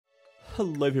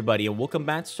Hello everybody and welcome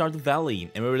back to Stardew Valley.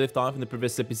 And where we left off in the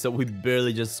previous episode, we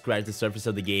barely just scratched the surface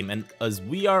of the game, and as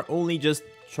we are only just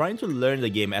trying to learn the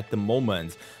game at the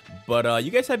moment. But you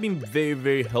guys have been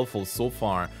very helpful so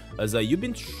far, as you've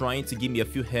been trying to give me a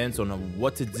few hints on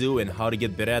what to do and how to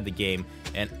get better at the game,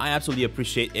 and I absolutely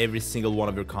appreciate every single one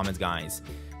of your comments, guys.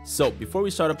 So before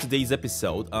we start up today's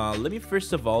episode, let me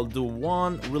first of all do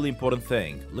one really important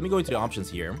thing. Let me go into the options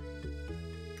here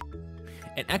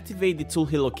and activate the tool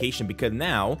hit location, because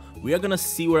now we are gonna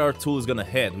see where our tool is gonna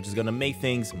hit, which is gonna make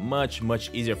things much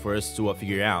easier for us to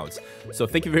figure out. So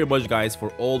thank you very much, guys,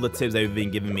 for all the tips that you've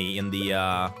been giving me in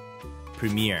the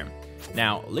premiere.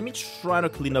 Now let me try to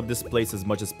clean up this place as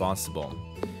much as possible.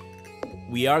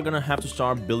 We are gonna have to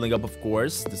start building up, of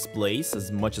course, this place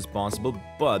as much as possible,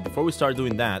 but before we start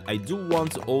doing that, I do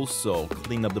want to also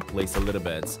clean up the place a little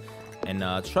bit and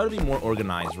try to be more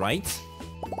organized, right?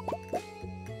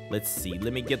 Let's see,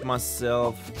 let me get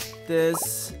myself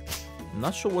this. I'm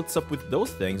not sure what's up with those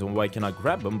things and why I cannot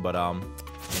grab them, but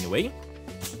anyway.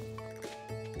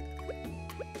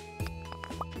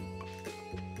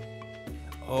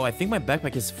 Oh, I think my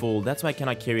backpack is full. That's why I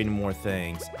cannot carry any more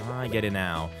things. I get it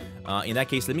now. In that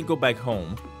case, let me go back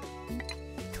home.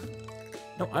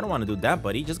 No, I don't want to do that,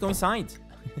 buddy. Just go inside.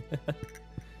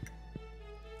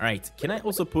 Alright, can I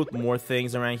also put more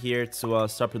things around here to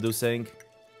start producing?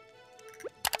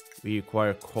 We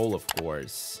require coal, of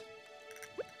course.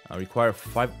 Require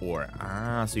 5 ore.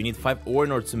 So you need 5 ore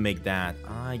in order to make that.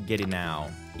 I get it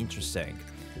now. Interesting.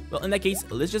 Well, in that case,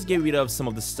 let's just get rid of some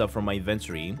of the stuff from my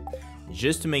inventory,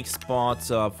 just to make spots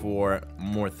for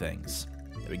more things.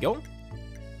 There we go.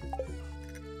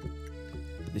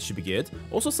 This should be good.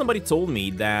 Also, somebody told me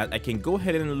that I can go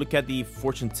ahead and look at the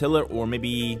fortune teller, or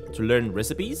maybe to learn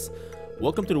recipes.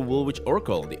 Welcome to the Will Witch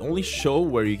Oracle, the only show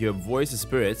where your voice the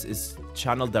spirits is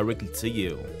channeled directly to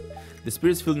you. The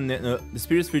spirits feel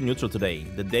neutral today.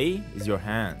 The day is your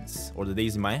hands, or the day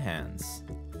is in my hands.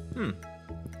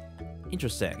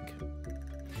 Interesting.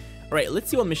 Alright,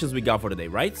 let's see what missions we got for today,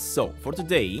 right? So, for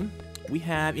today, we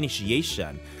have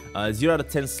initiation. 0 out of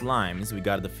 10 slimes we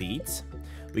gotta defeat.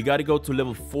 We gotta go to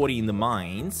level 40 in the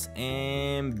mines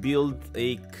and build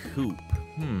a coop.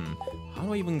 How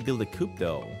do I even build a coop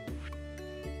though?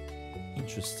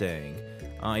 Interesting.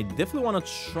 I definitely want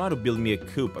to try to build me a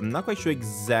coop. I'm not quite sure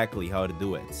exactly how to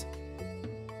do it.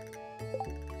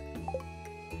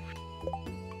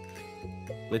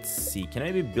 Let's see. Can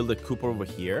I maybe build a coop over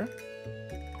here?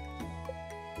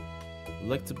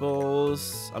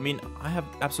 Collectibles. I mean, I have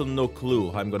absolutely no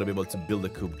clue how I'm going to be able to build a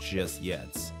coop just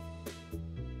yet.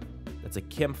 That's a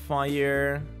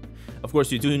campfire. Of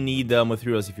course, you do need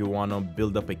materials if you want to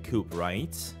build up a coop,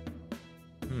 right?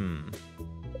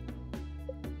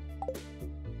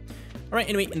 Alright,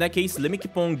 anyway, in that case, let me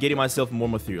keep on getting myself more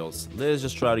materials. Let's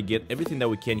just try to get everything that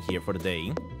we can here for the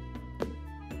day.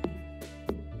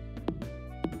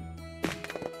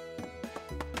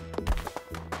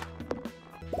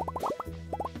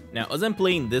 Now, as I'm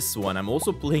playing this one, I'm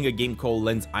also playing a game called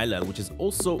Lens Island, which is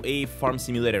also a farm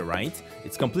simulator, right?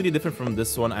 It's completely different from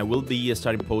this one. I will be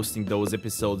starting posting those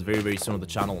episodes very soon on the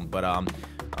channel, but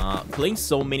playing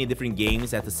so many different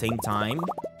games at the same time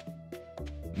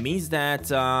means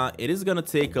that it is gonna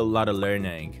take a lot of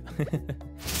learning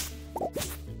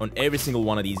on every single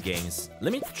one of these games.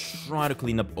 Let me try to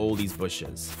clean up all these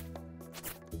bushes.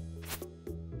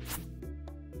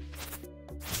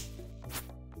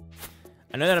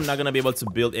 I know that I'm not gonna be able to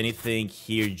build anything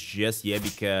here just yet,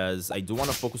 because I do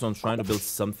want to focus on trying to build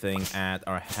something at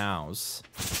our house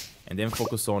and then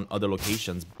focus on other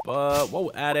locations. But while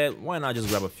we're at it, why not just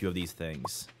grab a few of these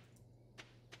things?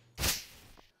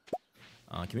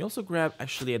 Can we also grab...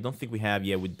 Actually, I don't think we have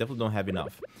yet. We definitely don't have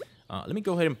enough. Let me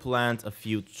go ahead and plant a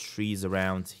few trees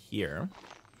around here,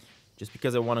 just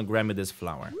because I want to grab me this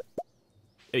flower.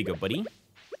 There you go, buddy.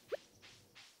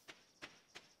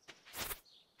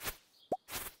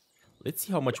 Let's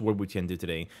see how much work we can do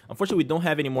today. Unfortunately, we don't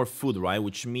have any more food, right?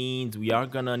 Which means we are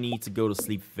gonna need to go to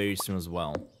sleep very soon as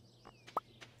well.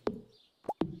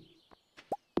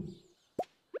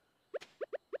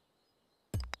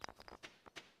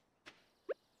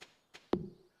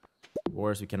 Of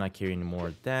course, we cannot carry any more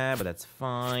of that, but that's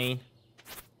fine.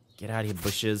 Get out of here,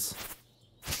 bushes.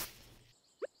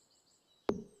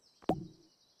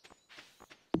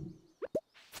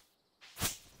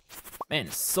 Man,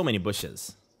 so many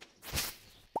bushes.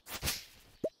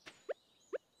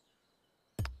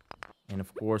 And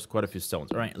of course, quite a few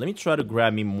stones. Alright, let me try to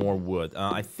grab me more wood.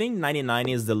 I think 99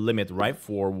 is the limit, right,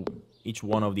 for each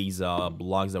one of these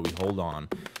blocks that we hold on.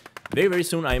 Very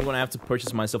soon, I am going to have to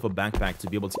purchase myself a backpack to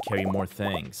be able to carry more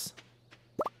things.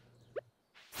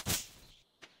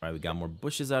 Alright, we got more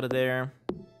bushes out of there.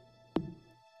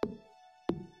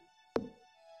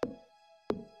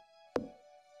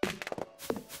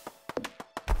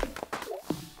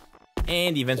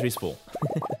 And the inventory is full.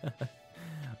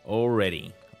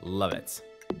 Already. Love it.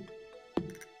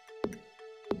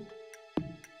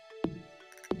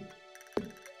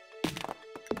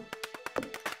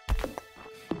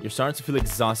 You're starting to feel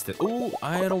exhausted. Ooh,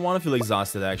 I don't want to feel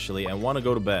exhausted, actually. I want to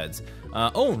go to bed.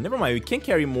 Oh, never mind. We can't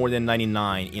carry more than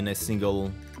 99 in a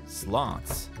single slot.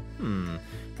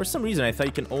 For some reason, I thought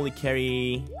you can only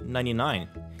carry 99.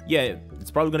 Yeah, it's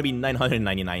probably going to be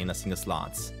 999 in a single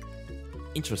slot.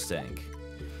 Interesting.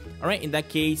 Alright, in that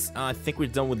case, I think we're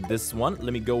done with this one.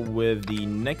 Let me go with the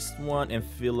next one and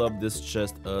fill up this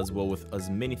chest as well with as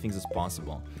many things as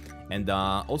possible. And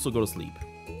also go to sleep.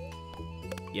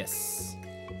 Yes.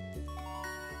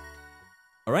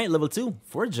 Alright, level 2,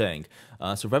 foraging.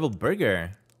 Survival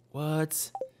burger.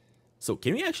 What? So,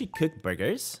 can we actually cook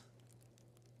burgers?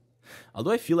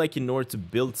 Although I feel like in order to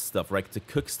build stuff, right, to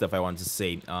cook stuff, I want to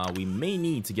say, we may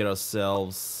need to get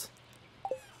ourselves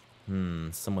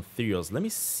some materials. Let me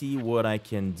see what I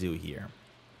can do here.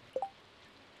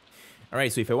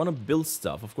 Alright, so if I want to build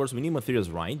stuff, of course we need materials,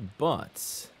 right?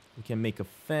 But we can make a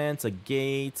fence, a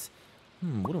gate.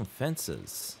 Wooden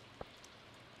fences.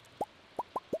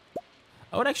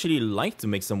 I would actually like to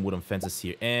make some wooden fences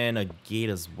here and a gate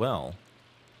as well.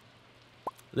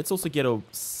 Let's also get a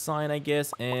sign, I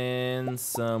guess, and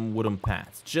some wooden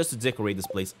paths just to decorate this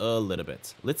place a little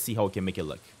bit. Let's see how we can make it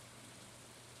look.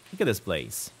 Look at this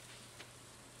place.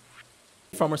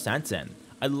 Farmer Stantin,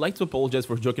 I'd like to apologize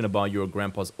for joking about your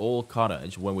grandpa's old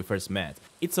cottage when we first met.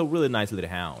 It's a really nice little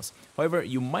house. However,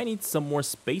 you might need some more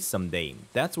space someday.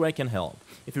 That's where I can help.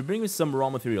 If you bring me some raw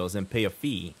materials and pay a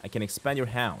fee, I can expand your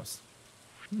house.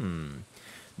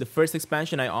 The first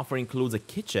expansion I offer includes a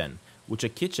kitchen. With a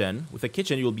kitchen,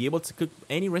 you'll be able to cook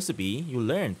any recipe you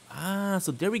learned.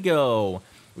 So there we go.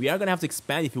 We are gonna have to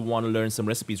expand if you want to learn some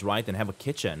recipes, right, and have a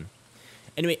kitchen.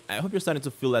 Anyway, I hope you're starting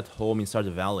to feel at home in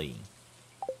Stardew Valley.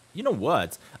 You know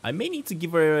what? I may need to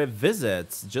give her a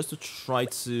visit just to try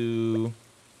to...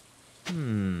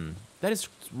 That is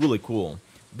really cool.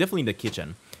 Definitely in the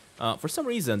kitchen. For some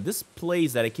reason, this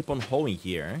place that I keep on hoeing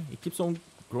here, it keeps on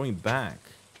growing back.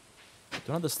 I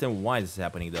don't understand why this is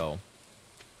happening though.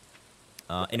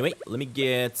 Anyway, let me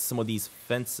get some of these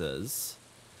fences.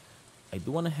 I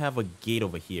do want to have a gate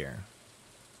over here.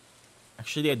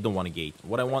 Actually, I don't want a gate.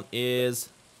 What I want is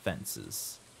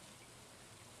fences.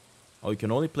 Oh, you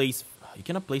can only place... You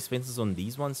cannot place fences on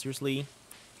these ones, seriously?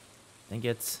 Dang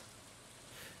it.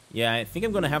 Yeah, I think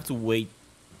I'm gonna have to wait.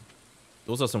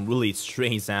 Those are some really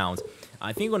strange sounds.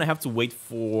 I think I'm gonna have to wait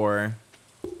for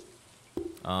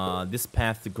this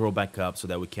path to grow back up so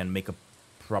that we can make a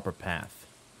proper path.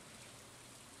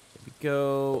 There we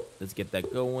go. Let's get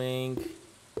that going.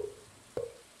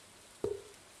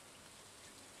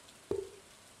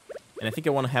 And I think I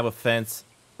want to have a fence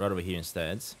right over here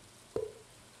instead.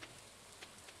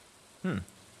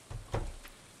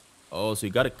 Oh, so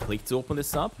you gotta click to open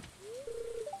this up?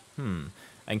 I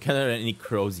can't hear any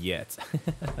crows yet.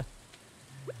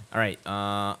 Alright,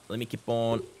 let me keep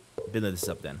on building this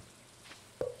up then.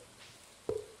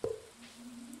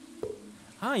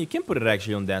 You can put it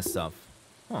actually on that stuff.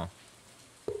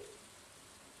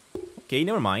 Okay,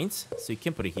 never mind. So you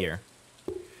can put it here.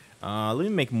 Let me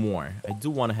make more. I do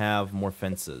want to have more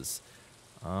fences.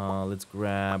 Let's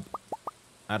grab,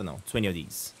 I don't know, 20 of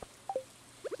these.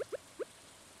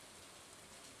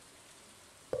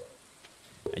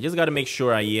 I just gotta make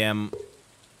sure I am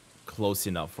close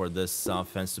enough for this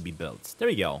fence to be built. There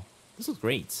we go. This is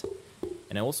great.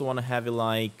 And I also want to have it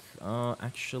like,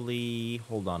 actually,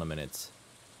 hold on a minute.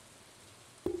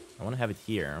 I want to have it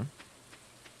here.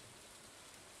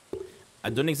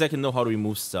 I don't exactly know how to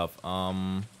remove stuff.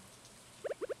 Can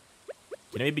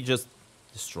I maybe just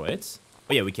destroy it?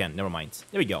 Oh yeah, we can. Never mind.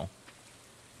 There we go.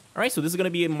 Alright, so this is gonna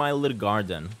be my little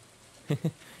garden.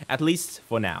 At least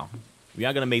for now. We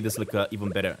are gonna make this look even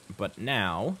better. But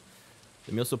now,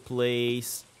 let me also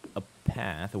place a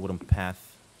path, a wooden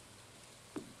path,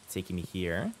 taking me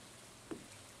here.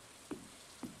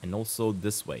 And also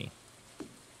this way.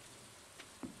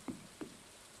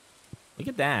 Look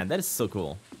at that. That is so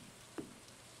cool.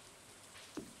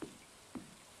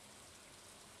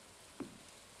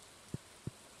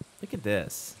 Look at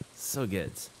this. So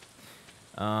good.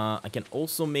 I can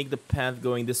also make the path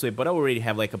going this way, but I already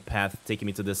have like a path taking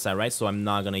me to this side, right? So I'm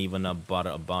not gonna even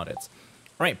bother about it.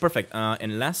 Alright, perfect.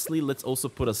 And lastly, let's also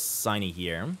put a sign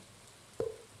here.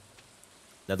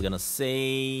 That's gonna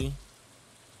say...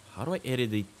 How do I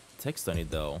edit the text on it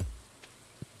though?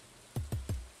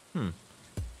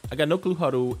 I got no clue how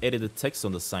to edit the text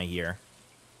on the sign here.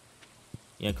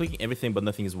 Yeah, clicking everything, but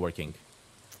nothing is working.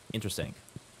 Interesting.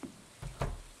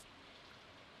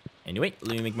 Anyway,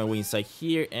 let me make my way inside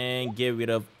here and get rid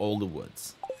of all the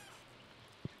woods.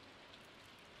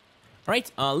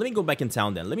 Alright, let me go back in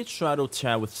town then. Let me try to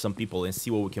chat with some people and see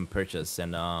what we can purchase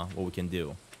and what we can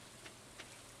do.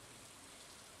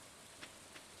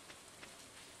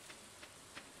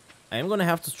 I am gonna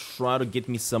have to try to get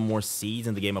me some more seeds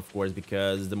in the game, of course,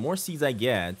 because the more seeds I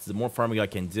get, the more farming I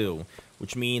can do.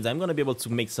 Which means I'm gonna be able to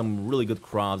make some really good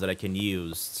crops that I can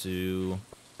use to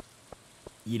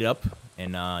eat up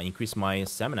and increase my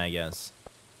stamina, I guess.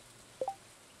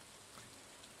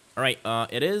 Alright,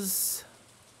 it is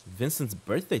Vincent's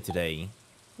birthday today.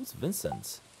 Who's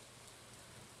Vincent?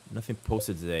 Nothing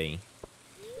posted today.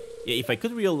 Yeah, if I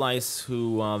could realize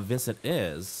who Vincent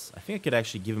is, I think I could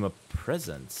actually give him a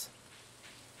present.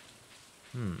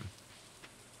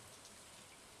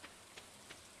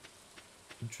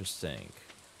 Interesting.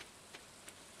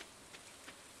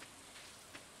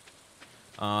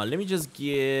 Let me just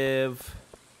give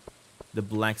the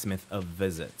blacksmith a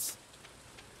visit.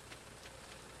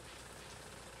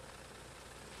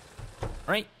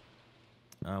 Alright.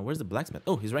 Where's the blacksmith?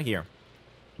 Oh, he's right here.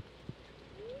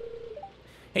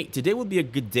 Hey, today would be a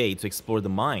good day to explore the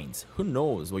mines. Who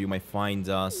knows where you might find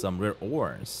some rare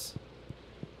ores.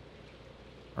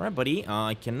 Alright, buddy.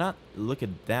 I cannot look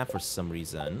at that for some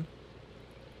reason.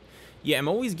 Yeah, I'm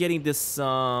always getting this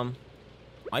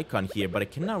icon here, but I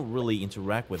cannot really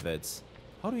interact with it.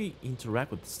 How do we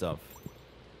interact with stuff?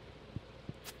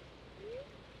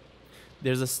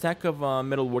 There's a stack of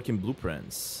metalworking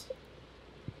blueprints.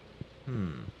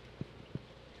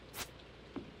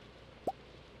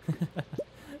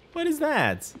 What is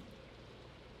that?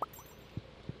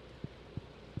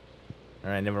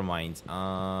 Alright, never mind.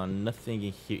 Nothing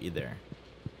in here either.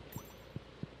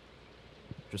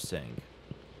 Interesting.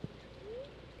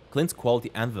 Clint's quality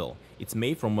anvil. It's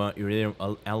made from iridium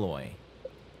alloy.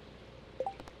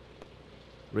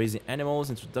 Raising animals,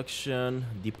 introduction,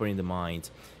 deeper in the mines.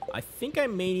 I think I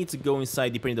may need to go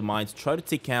inside deeper in the mines to try to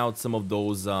take out some of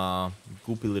those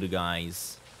goopy little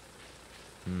guys.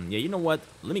 Yeah, you know what?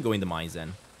 Let me go in the mines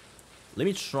then. Let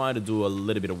me try to do a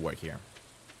little bit of work here.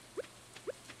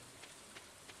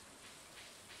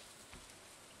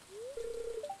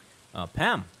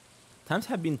 Pam, times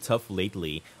have been tough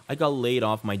lately. I got laid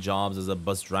off my jobs as a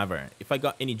bus driver. If I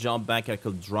got any job back, I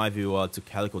could drive you to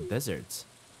Calico Desert.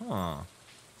 Huh.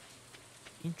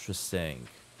 Interesting.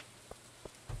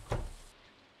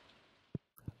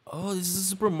 Oh, this is a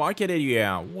supermarket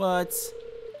area. What?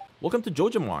 Welcome to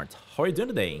Joja Mart. How are you doing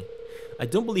today? I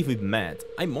don't believe we've met.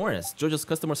 I'm Morris, Joja's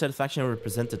customer satisfaction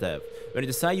representative. When you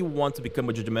decide you want to become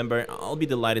a Joja member, I'll be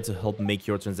delighted to help make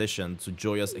your transition to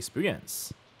Joja's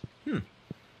experience.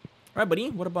 Alright, buddy,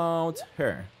 what about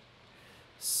her?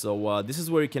 So, this is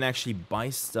where you can actually buy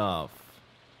stuff.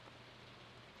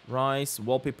 Rice,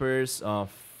 wallpapers,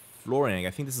 flooring.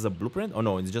 I think this is a blueprint? Oh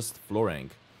no, it's just flooring.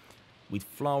 Wheat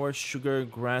flour, sugar,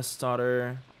 grass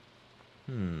starter.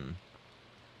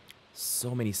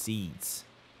 So many seeds.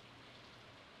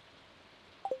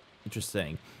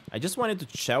 Interesting. I just wanted to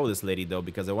chat with this lady though,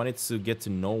 because I wanted to get to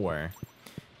know her.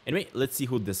 Anyway, let's see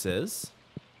who this is.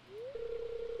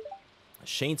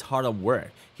 Shane's hard at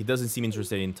work. He doesn't seem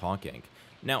interested in talking.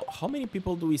 Now, how many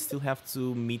people do we still have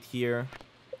to meet here?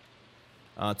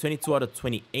 22 out of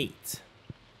 28.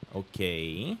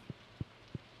 Okay.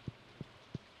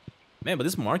 Man, but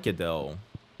this market though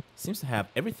seems to have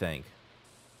everything.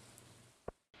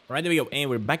 Alright, there we go. And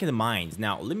we're back in the mines.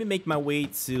 Now, let me make my way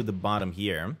to the bottom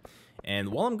here. And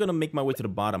while I'm gonna make my way to the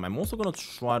bottom, I'm also gonna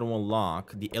try to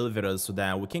unlock the elevators so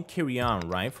that we can carry on,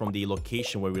 right, from the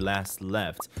location where we last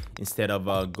left, instead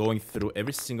of going through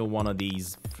every single one of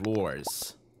these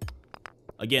floors.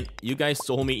 Again, you guys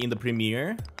told me in the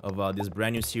premiere of this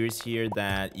brand new series here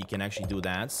that you can actually do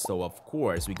that. So, of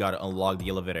course, we gotta unlock the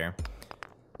elevator.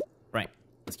 Right,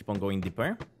 let's keep on going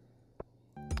deeper.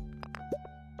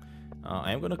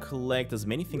 I am gonna collect as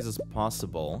many things as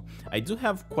possible. I do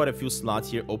have quite a few slots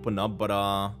here open up, but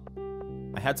I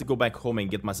had to go back home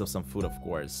and get myself some food, of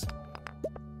course.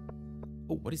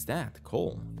 Oh, what is that?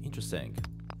 Coal. Interesting.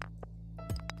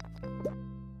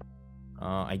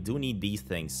 I do need these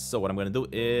things. So what I'm gonna do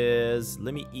is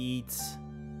let me eat,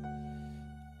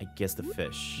 I guess, the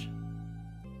fish.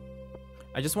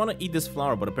 I just want to eat this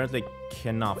flower, but apparently I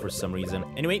cannot for some reason.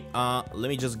 Anyway, let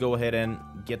me just go ahead and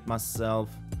get myself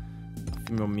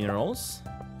more minerals.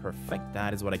 Perfect,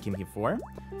 that is what I came here for.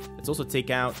 Let's also take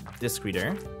out this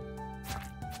critter.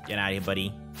 Get out of here,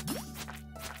 buddy.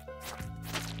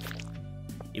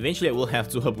 Eventually I will have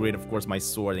to upgrade, of course, my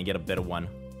sword and get a better one.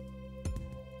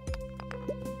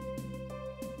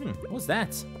 What's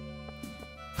that?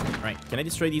 Alright, can I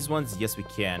destroy these ones? Yes, we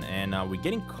can. And we're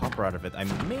getting copper out of it. I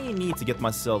may need to get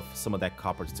myself some of that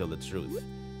copper to tell the truth.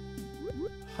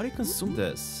 How do you consume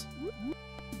this?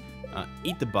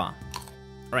 Eat the bar.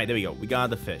 Alright, there we go. We got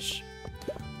the fish.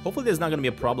 Hopefully there's not going to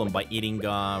be a problem by eating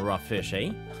raw fish,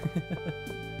 eh?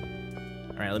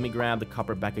 Alright, let me grab the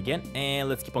copper back again. And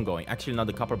let's keep on going. Actually, not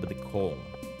the copper, but the coal.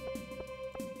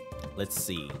 Let's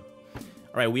see.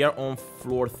 Alright, we are on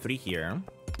floor 3 here.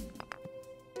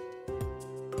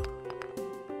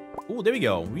 Oh, there we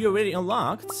go. We already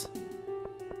unlocked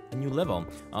a new level.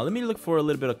 Let me look for a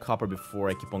little bit of copper before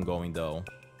I keep on going, though.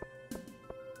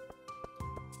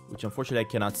 Which, unfortunately, I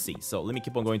cannot see. So, let me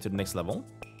keep on going to the next level.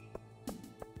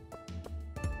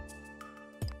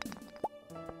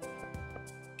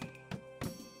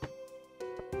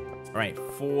 Alright,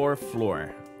 floor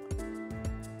 4.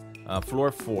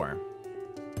 Floor 4.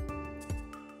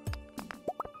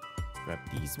 Grab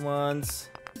these ones.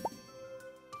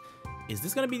 Is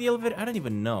this gonna be the elevator? I don't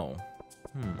even know.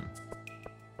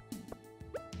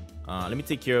 Let me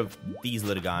take care of these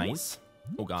little guys.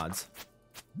 Oh god.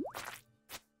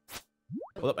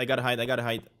 Hold up, I gotta hide, I gotta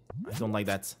hide. I don't like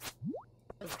that.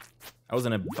 I was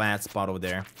in a bad spot over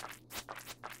there.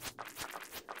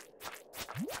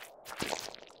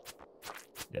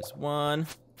 There's one.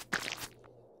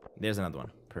 There's another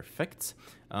one. Perfect.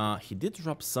 He did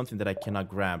drop something that I cannot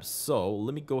grab, so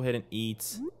let me go ahead and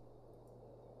eat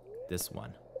this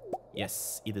one.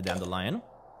 Yes, eat the dandelion.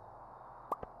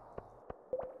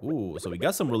 Ooh, so we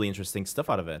got some really interesting stuff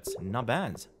out of it. Not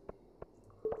bad.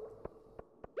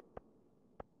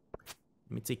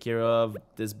 Let me take care of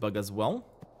this bug as well.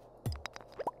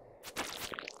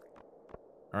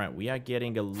 Alright, we are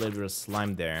getting a little bit of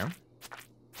slime there.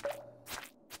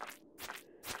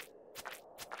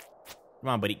 Come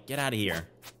on, buddy. Get out of here.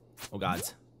 Oh, God.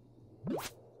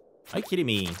 Are you kidding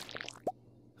me?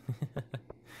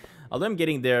 Although I'm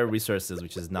getting their resources,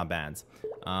 which is not bad.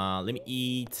 Let me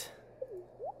eat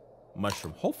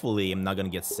mushroom. Hopefully, I'm not gonna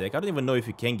get sick. I don't even know if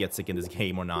you can get sick in this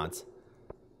game or not.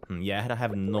 Yeah, I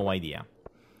have no idea.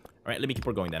 Alright, let me keep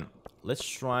on going then. Let's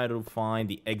try to find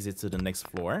the exit to the next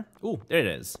floor. Ooh, there it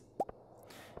is.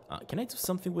 Can I do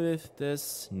something with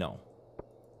this? No.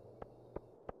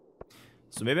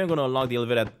 So maybe I'm gonna unlock the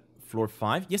elevator at floor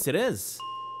 5. Yes, it is.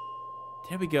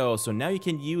 There we go. So now you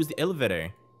can use the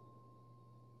elevator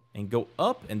and go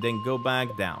up and then go back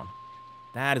down.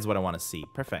 That is what I want to see.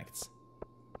 Perfect.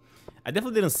 I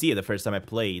definitely didn't see it the first time I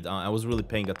played. I was really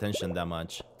paying attention that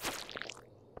much.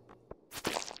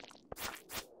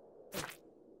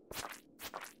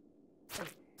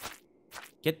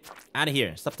 Get out of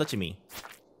here. Stop touching me.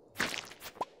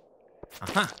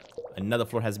 Aha. Another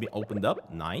floor has been opened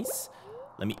up. Nice.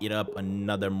 Let me eat up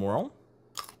another moral.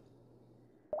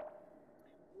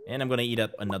 And I'm gonna eat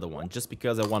up another one, just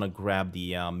because I want to grab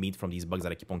the meat from these bugs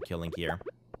that I keep on killing here.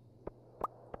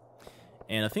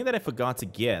 And a thing that I forgot to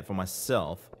get for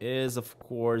myself is, of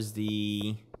course,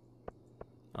 the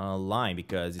lime,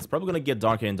 because it's probably gonna get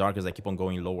darker and darker as I keep on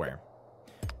going lower.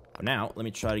 For now, let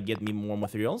me try to get me more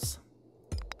materials.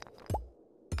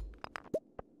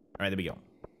 Alright, there we go.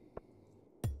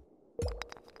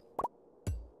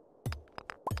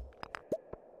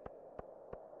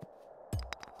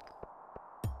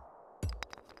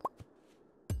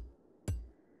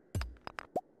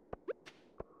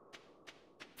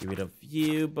 Get rid of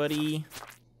you, buddy.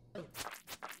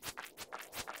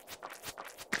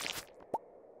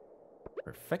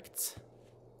 Perfect.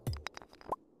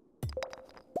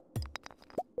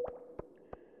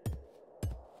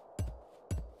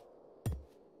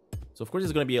 So of course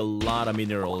there's gonna be a lot of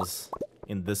minerals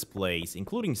in this place,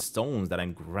 including stones that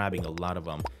I'm grabbing a lot of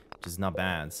them, which is not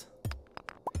bad.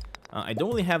 I don't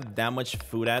really have that much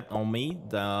food on me,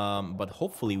 but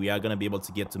hopefully we are gonna be able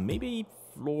to get to maybe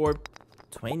floor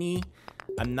 20.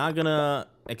 I'm not gonna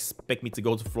expect me to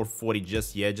go to floor 40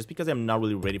 just yet, just because I'm not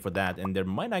really ready for that, and there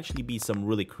might actually be some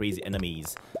really crazy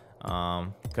enemies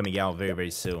coming out very,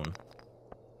 very soon.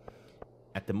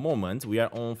 At the moment, we are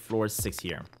on floor 6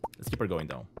 here. Let's keep her going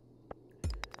though.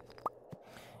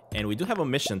 And we do have a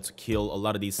mission to kill a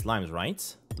lot of these slimes,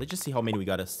 right? Let's just see how many we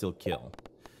gotta still kill.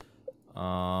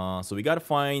 So we gotta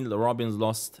find Robin's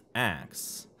lost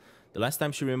axe. The last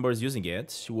time she remembers using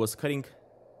it, she was cutting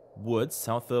wood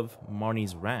south of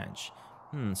Marnie's ranch.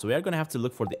 So we are gonna have to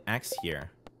look for the axe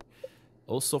here.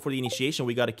 Also, for the initiation,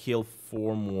 we gotta kill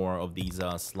 4 more of these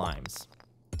slimes.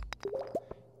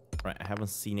 Right, I haven't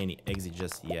seen any exit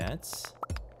just yet.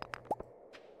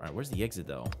 Alright, where's the exit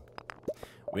though?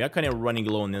 We are kind of running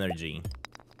low on energy.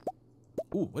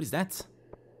 Ooh, what is that?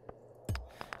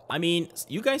 I mean,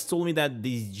 you guys told me that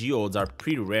these geodes are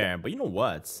pretty rare, but you know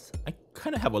what? I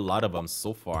kind of have a lot of them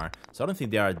so far, so I don't think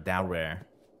they are that rare.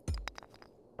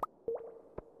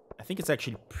 I think it's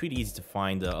actually pretty easy to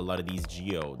find a lot of these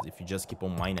geodes if you just keep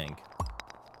on mining.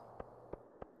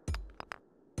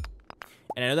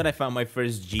 And I know that I found my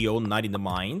first geode not in the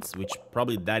mines, which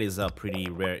probably that is pretty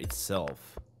rare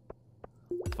itself.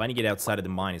 Finding it outside of the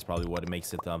mine is probably what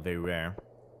makes it very rare.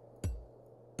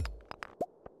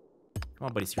 Come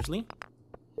on, buddy, seriously?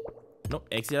 No,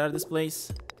 exit out of this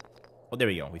place. Oh, there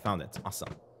we go. We found it. Awesome.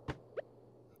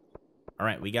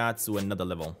 Alright, we got to another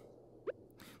level.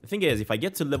 The thing is, if I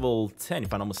get to level 10,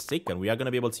 if I'm not mistaken, we are going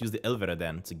to be able to use the elevator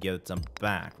then to get them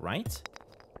back, right?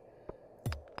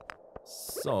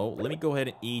 So, let me go ahead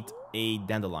and eat a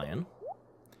dandelion.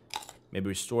 Maybe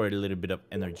restore a little bit of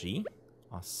energy.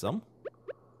 Awesome.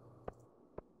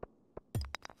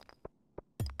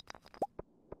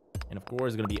 And of course,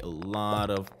 there's going to be a lot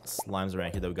of slimes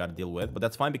around here that we got to deal with. But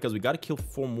that's fine because we got to kill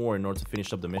 4 more in order to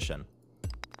finish up the mission.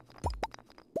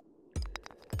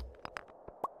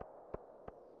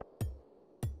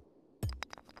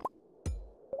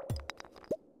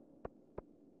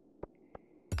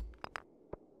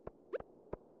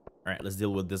 Alright, let's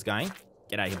deal with this guy.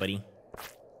 Get out of here, buddy.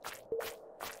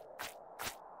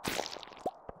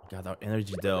 God, our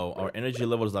energy though. Our energy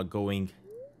levels are going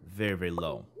very, very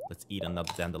low. Let's eat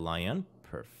another dandelion.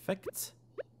 Perfect.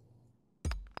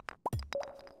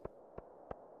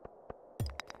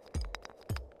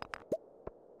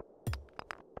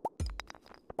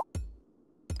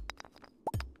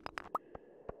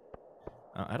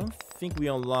 I don't think we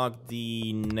unlocked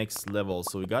the next level,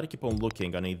 so we gotta keep on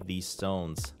looking underneath these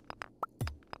stones.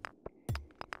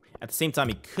 At the same time,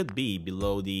 it could be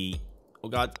below the... Oh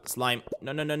god, slime.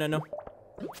 No, no, no, no, no.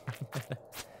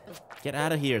 Get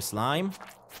out of here, slime.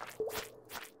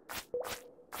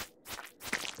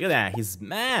 Look at that, he's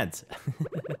mad.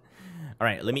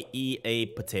 Alright, let me eat a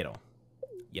potato.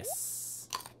 Yes.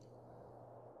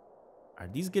 Are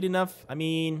these good enough? I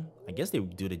mean, I guess they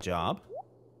would do the job.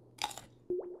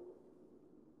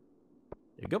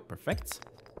 There we go, perfect.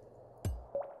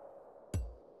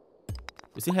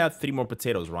 We still have 3 more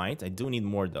potatoes, right? I do need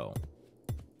more though.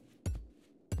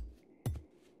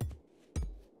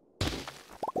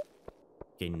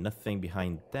 Okay, nothing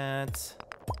behind that.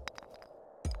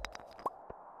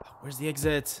 Where's the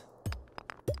exit?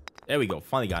 There we go,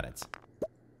 finally got it.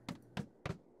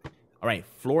 Alright,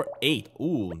 floor 8.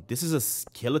 Ooh, this is a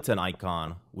skeleton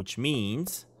icon, which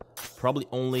means probably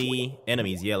only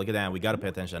enemies. Yeah, look at that, we gotta pay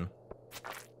attention.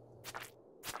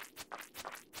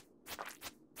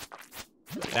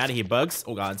 Get out of here, bugs.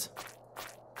 Oh god.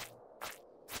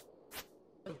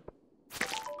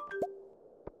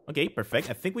 Okay, perfect.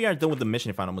 I think we are done with the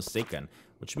mission if I'm not mistaken.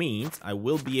 Which means I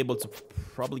will be able to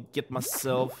probably get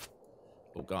myself...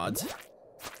 Oh god.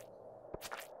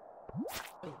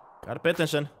 Gotta pay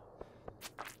attention.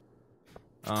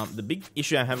 The big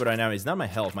issue I have right now is not my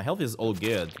health. My health is all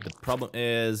good. The problem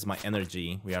is my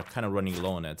energy. We are kind of running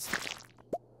low on it.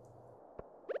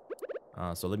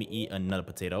 So let me eat another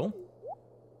potato.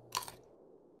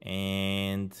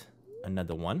 And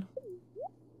another one.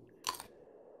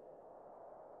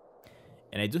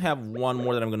 And I do have one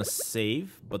more that I'm gonna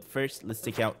save. But first, let's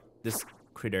take out this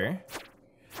critter.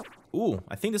 Ooh,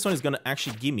 I think this one is gonna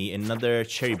actually give me another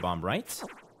cherry bomb, right?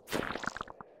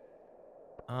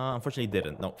 Unfortunately it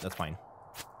didn't. No, that's fine.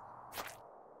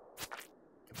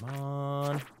 Come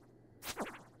on.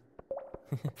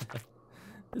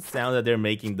 The sound that they're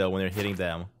making though when they're hitting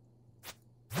them.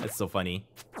 That's so funny.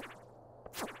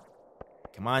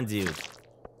 Come on, dude.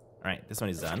 Alright, this one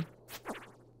is done.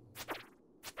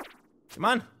 Come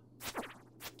on.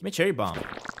 Give me a cherry bomb.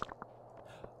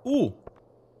 Ooh.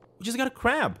 We just got a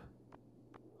crab.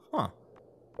 Huh.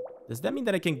 Does that mean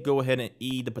that I can go ahead and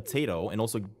eat the potato and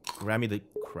also grab me the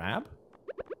crab?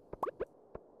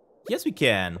 Yes, we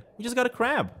can. We just got a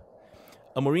crab.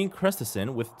 A marine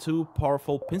crustacean with 2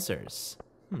 powerful pincers.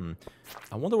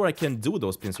 I wonder what I can do with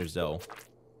those pincers, though.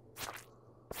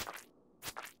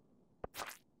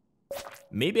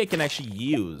 Maybe I can actually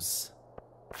use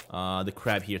the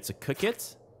crab here to cook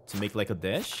it, to make like a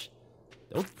dish.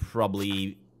 That would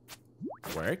probably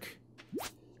work.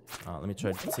 Let me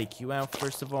try to take you out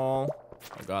first of all.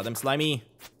 Oh god, I'm slimy.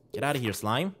 Get out of here,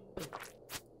 slime.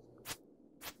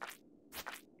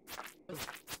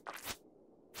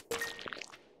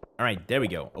 Alright, there we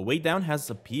go. A way down has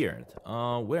appeared.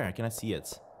 Where? Can I see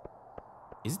it?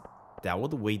 Is that what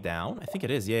the way down? I think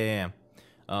it is. Yeah.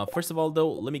 First of all,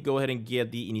 though, let me go ahead and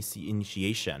get the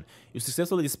initiation. You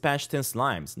successfully dispatched 10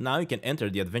 slimes. Now you can enter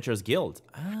the Adventurers Guild.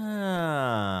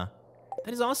 Ah,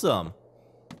 that is awesome.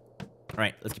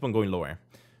 Alright, let's keep on going lower.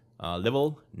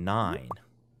 Level 9.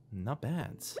 Not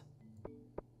bad.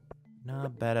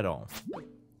 Not bad at all.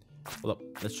 Hold up,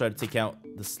 let's try to take out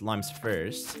the slimes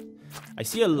first. I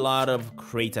see a lot of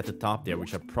crates at the top there,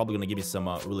 which are probably going to give you some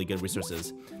really good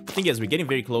resources. The thing is, we're getting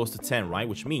very close to 10, right?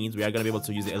 Which means we are going to be able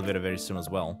to use the elevator very soon as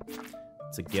well.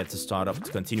 To start up,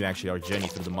 to continue actually our journey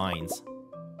through the mines.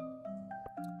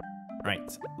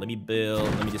 Alright, let me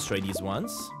destroy these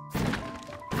ones.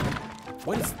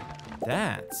 What is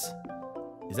that?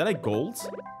 Is that like gold?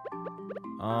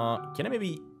 Can I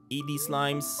maybe eat these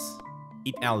slimes?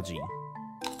 Eat algae.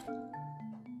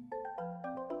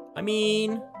 I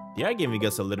mean, they are giving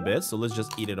us a little bit, so let's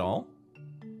just eat it all.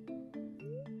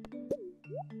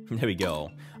 There we go.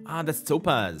 Ah, that's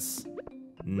topaz.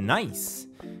 Nice.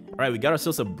 Alright, we got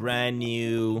ourselves a brand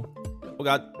new... Oh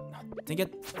god. Dang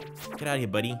it. Get out of here,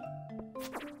 buddy.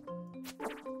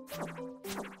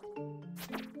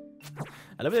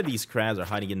 I love that these crabs are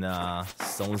hiding in the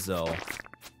stone zone.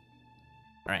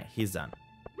 Alright, he's done.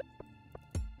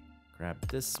 Grab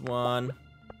this one.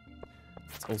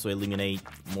 Let's also eliminate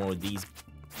more of these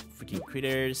freaking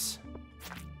critters.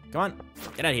 Come on,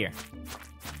 get out of here.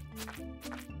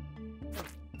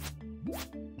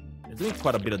 They're doing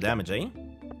quite a bit of damage, eh?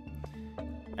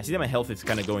 I see that my health is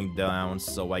kind of going down,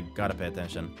 so I gotta pay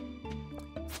attention.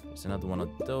 There's another one of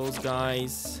those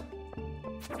guys.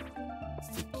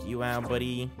 Let's take you out,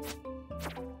 buddy.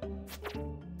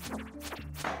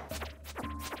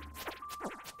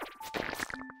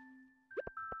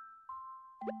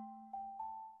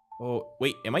 Oh,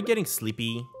 wait, am I getting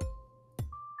sleepy?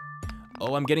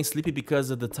 Oh, I'm getting sleepy because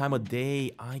of the time of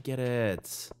day. I get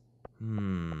it.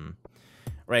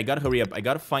 Right, I gotta hurry up. I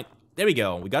gotta find... There we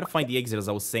go. We gotta find the exit, as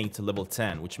I was saying, to level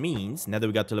 10. Which means, now that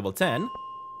we got to level 10...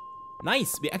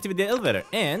 Nice! We activated the elevator.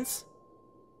 And...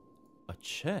 a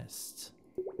chest.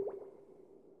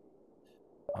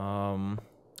 I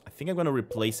think I'm gonna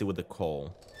replace it with the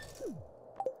coal.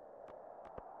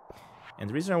 And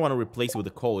the reason I want to replace it with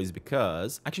the coal is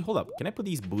because... Actually, hold up. Can I put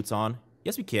these boots on?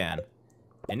 Yes, we can.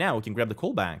 And now we can grab the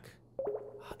coal back.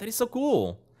 Oh, that is so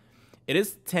cool. It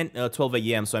is 12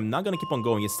 a.m., so I'm not going to keep on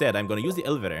going. Instead, I'm going to use the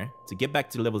elevator to get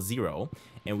back to level 0.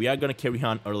 And we are going to carry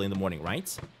on early in the morning,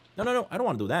 right? No, no, no. I don't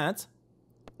want to do that.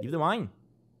 Leave them mine.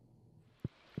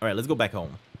 Alright, let's go back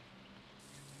home.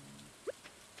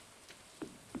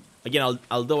 Again,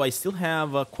 although I still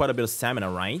have quite a bit of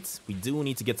stamina, right? We do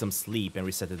need to get some sleep and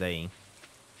reset the day.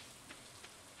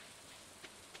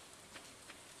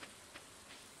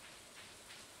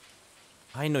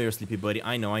 I know you're sleepy, buddy.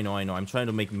 I know. I'm trying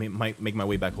to make my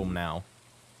way back home now.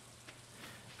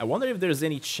 I wonder if there's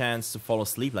any chance to fall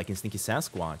asleep like in Sneaky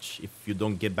Sasquatch if you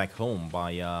don't get back home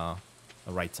by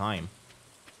the right time.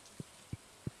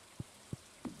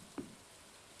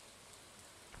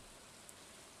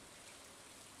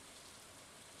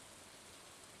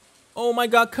 Oh my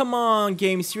god, come on,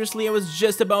 game. Seriously, I was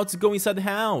just about to go inside the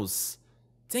house.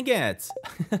 Dang it.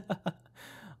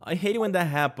 I hate it when that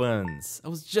happens. I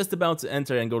was just about to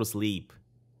enter and go to sleep.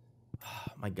 Oh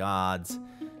my god.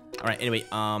 Alright, anyway,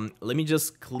 let me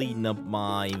just clean up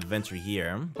my inventory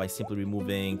here by simply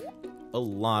removing a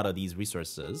lot of these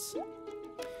resources.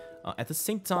 At the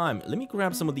same time, let me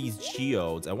grab some of these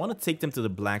geodes. I want to take them to the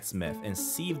blacksmith and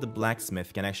see if the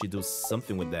blacksmith can actually do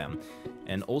something with them.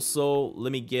 And also,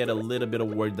 let me get a little bit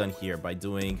of work done here by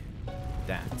doing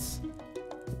that.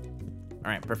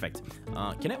 Alright, perfect.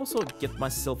 Can I also get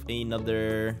myself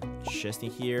another chest in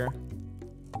here?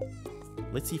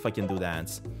 Let's see if I can do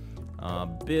that.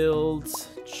 Build,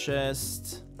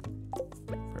 chest.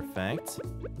 Perfect.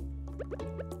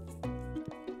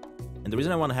 And the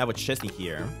reason I want to have a chest in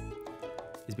here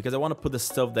is because I want to put the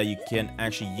stuff that you can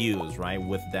actually use, right,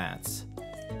 with that.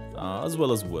 As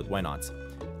well as wood, why not?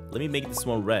 Let me make this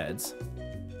one red.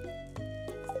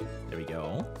 There we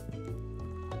go.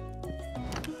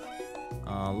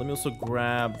 Let me also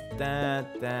grab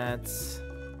that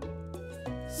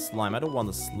slime. I don't want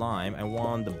the slime. I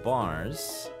want the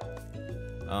bars.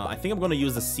 I think I'm going to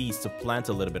use the seeds to plant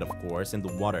a little bit, of course, and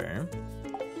the water.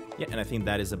 Yeah, and I think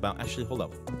that is about... Actually, hold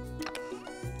up.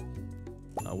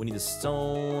 We need the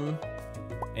stone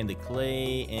and the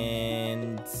clay,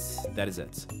 and that is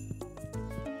it.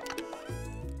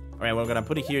 Alright, what I'm going to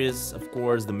put in here is, of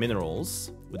course, the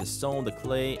minerals with the stone, the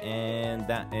clay, and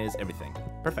that is everything.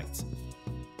 Perfect.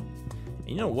 And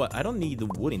you know what? I don't need the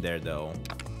wood in there, though.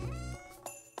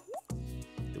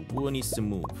 The wood needs to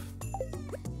move.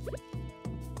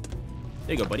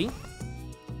 There you go, buddy.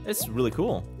 That's really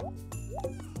cool.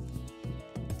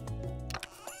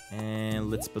 And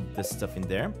let's put this stuff in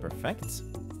there. Perfect.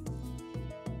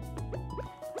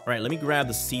 Alright, let me grab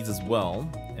the seeds as well.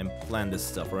 and plant this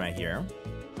stuff right here.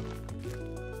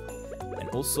 And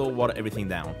also water everything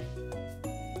down.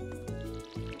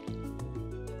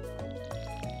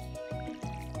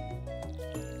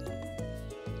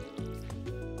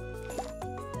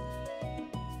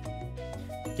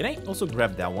 Can I also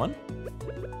grab that one?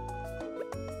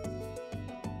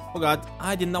 Oh god,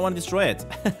 I did not want to destroy it.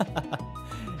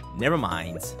 Never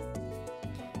mind.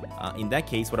 In that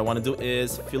case, what I want to do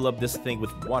is fill up this thing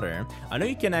with water. I know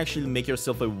you can actually make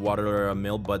yourself a water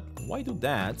mill, but why do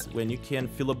that when you can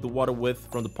fill up the water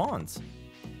from the ponds?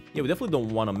 Yeah, we definitely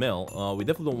don't want a mill. We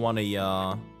definitely don't want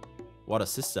a water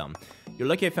system. You're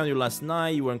lucky I found you last night.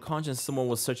 You were unconscious. Someone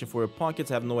was searching for your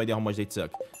pockets. I have no idea how much they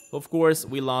took. Of course,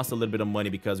 we lost a little bit of money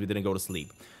because we didn't go to sleep.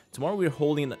 Tomorrow we're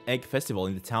holding an egg festival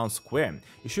in the town square.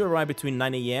 You should arrive between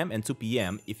 9 AM and 2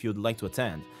 PM if you'd like to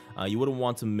attend. You wouldn't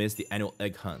want to miss the annual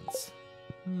egg hunts.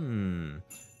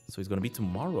 So it's gonna be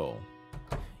tomorrow.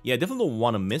 Yeah, I definitely don't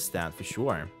want to miss that for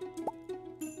sure.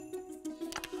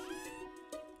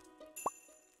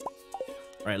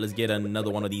 Alright, let's get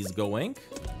another one of these going.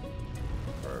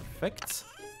 Perfect.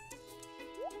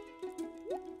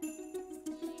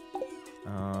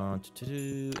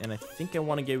 And I think I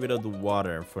want to get rid of the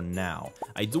water for now.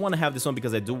 I do want to have this one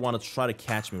because I do want to try to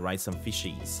catch me, right, some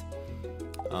fishies.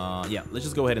 Yeah, let's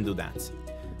just go ahead and do that.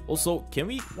 Also, can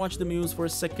we watch the news for a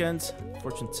second?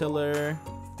 Fortune teller.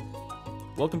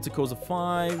 Welcome to Coast of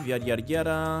 5, yada yada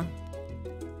yada.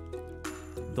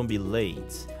 Don't be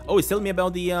late. Oh, it's telling me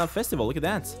about the festival, look at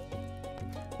that.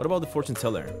 What about the fortune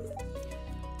teller?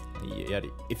 Yeah,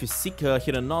 if you seek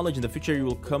hidden knowledge in the future, you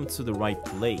will come to the right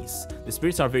place. The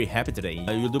spirits are very happy today.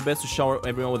 You'll do best to shower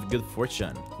everyone with good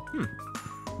fortune.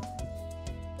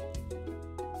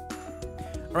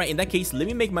 Alright, in that case, let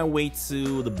me make my way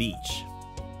to the beach.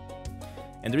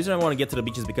 And the reason I want to get to the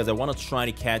beach is because I want to try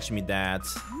to catch me that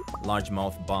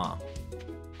largemouth bar.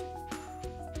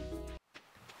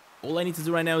 All I need to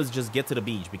do right now is just get to the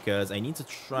beach because I need to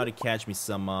try to catch me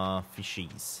some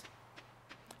fishies.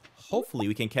 Hopefully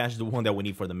we can catch the one that we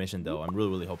need for the mission though. I'm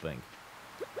really hoping.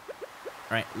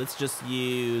 Alright, let's just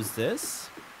use this.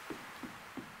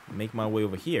 Make my way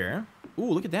over here.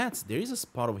 Ooh, look at that. There is a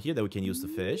spot over here that we can use to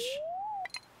fish.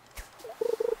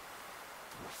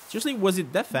 Seriously, was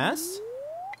it that fast?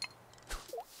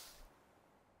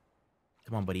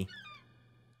 Come on, buddy.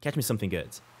 Catch me something good.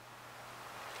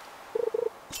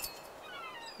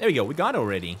 There we go. We got it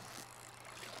already.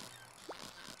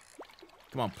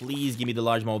 Come on, please give me the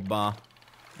largemouth bar.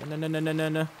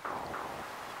 No.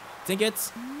 Take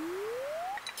it.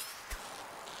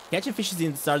 Catching fishes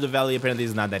in Stardew Valley apparently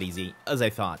is not that easy, as I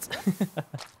thought.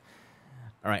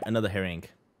 Alright, another herring.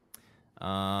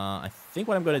 I think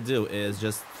what I'm gonna do is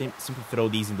just simply throw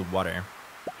these in the water.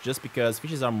 Just because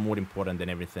fishes are more important than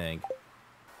everything.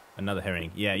 Another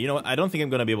herring. Yeah, you know what? I don't think I'm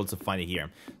gonna be able to find it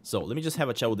here. So, let me just have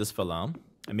a chat with this fella.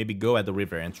 And maybe go at the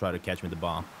river and try to catch me the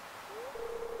bar.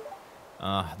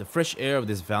 The fresh air of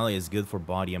this valley is good for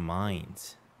body and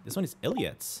mind. This one is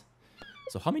Elliot's.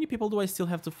 So how many people do I still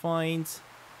have to find?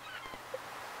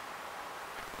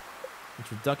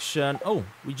 Introduction. Oh,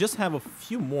 we just have a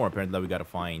few more apparently that we gotta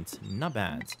find. Not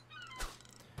bad.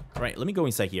 Alright, let me go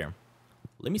inside here.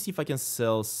 Let me see if I can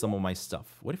sell some of my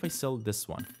stuff. What if I sell this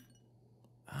one?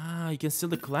 Ah, you can sell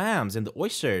the clams and the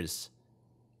oysters.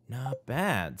 Not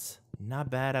bad. Not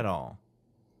bad at all.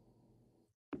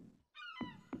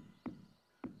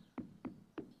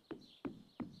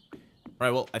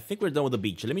 Alright, well, I think we're done with the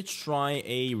beach. Let me try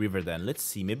a river then. Let's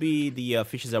see. Maybe the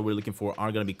fishes that we're looking for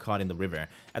are going to be caught in the river.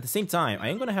 At the same time, I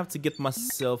am going to have to get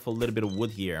myself a little bit of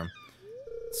wood here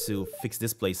to fix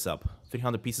this place up.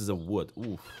 300 pieces of wood.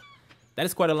 Oof. That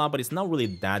is quite a lot, but it's not really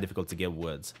that difficult to get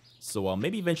wood. So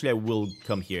maybe eventually I will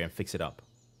come here and fix it up.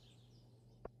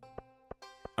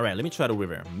 Alright, let me try the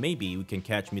river. Maybe we can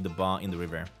catch me the bar in the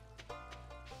river.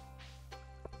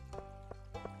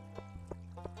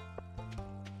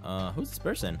 Who's this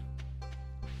person?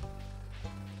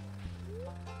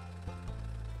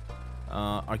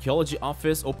 Archaeology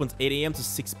office opens 8 AM to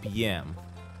 6 PM.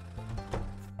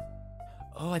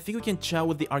 Oh, I think we can chat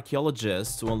with the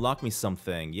archaeologist to unlock me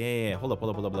something. Yeah. Hold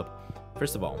up.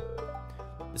 First of all,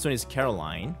 this one is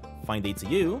Caroline. Fine day to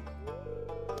you.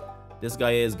 This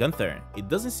guy is Gunther. It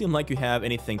doesn't seem like you have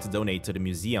anything to donate to the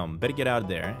museum. Better get out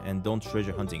there and don't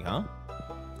treasure hunting, huh?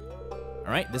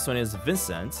 Alright, this one is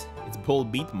Vincent. It's Bull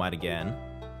Beat Might again.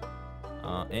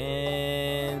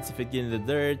 And if it get in the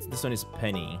dirt, this one is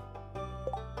Penny.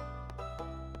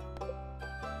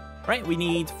 Right, we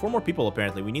need 4 more people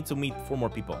apparently. We need to meet 4 more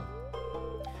people.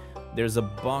 There's a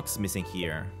box missing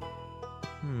here.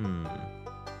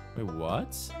 Wait,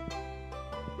 what?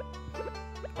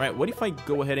 Alright, what if I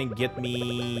go ahead and get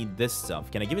me this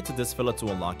stuff? Can I give it to this fella to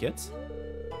unlock it?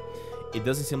 It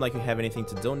doesn't seem like we have anything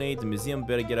to donate. The museum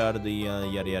better get out of the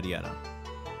yada yada yada.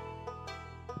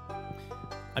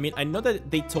 I mean, I know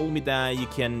that they told me that you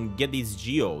can get these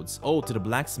geodes. Oh, to the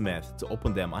blacksmith to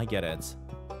open them. I get it.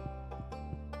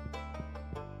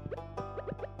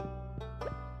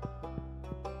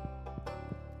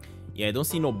 Yeah, I don't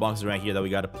see no box right here that we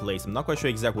gotta place. I'm not quite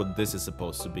sure exactly what this is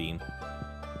supposed to be.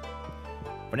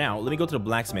 For now, let me go to the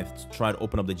blacksmith to try to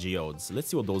open up the geodes. Let's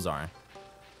see what those are.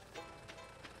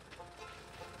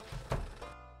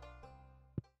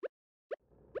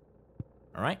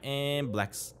 Alright, and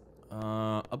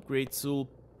upgrade tool,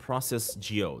 process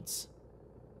geodes.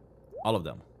 All of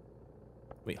them.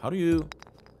 Wait, how do you...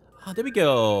 Ah, there we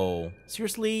go.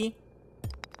 Seriously?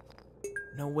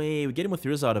 No way, we're getting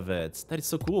materials out of it. That is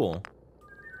so cool.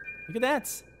 Look at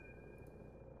that.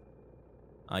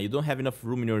 You don't have enough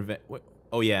room in your event.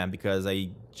 Oh yeah, because I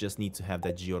just need to have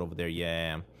that geode over there.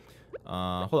 Yeah.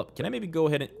 Hold up. Can I maybe go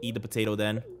ahead and eat the potato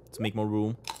then to make more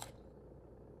room?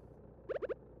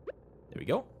 There we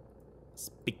go.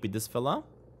 Speak with this fella.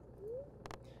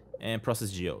 And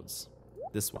process geodes.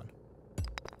 This one.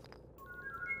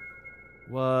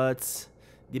 What?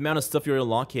 The amount of stuff you're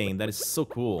unlocking. That is so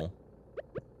cool.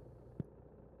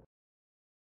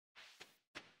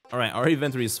 Alright, our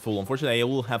inventory is full. Unfortunately, I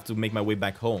will have to make my way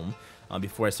back home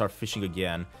before I start fishing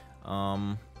again.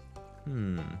 You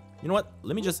know what?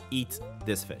 Let me just eat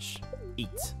this fish.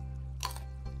 Eat.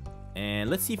 And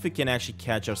let's see if we can actually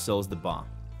catch ourselves the bar.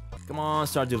 Come on,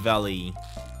 Stardew Valley.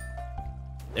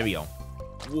 There we go.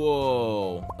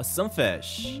 Whoa, a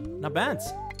sunfish. Not bad.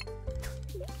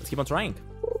 Let's keep on trying.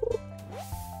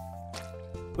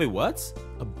 Wait, what?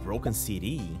 A broken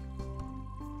CD.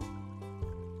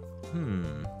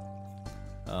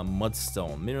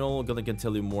 Mudstone. Mineral, I can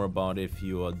tell you more about if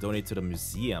you donate to the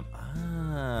museum.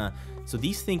 Ah, so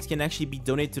these things can actually be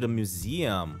donated to the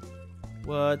museum.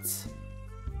 What?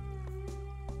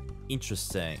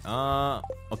 Interesting.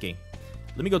 Okay.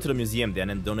 Let me go to the museum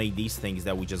then and donate these things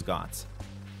that we just got.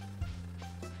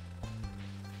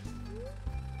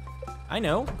 I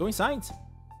know. Go inside.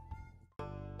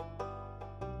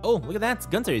 Oh, look at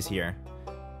that. Gunter is here.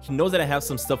 He knows that I have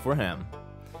some stuff for him.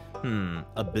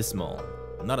 Abysmal.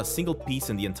 Not a single piece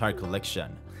in the entire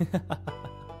collection.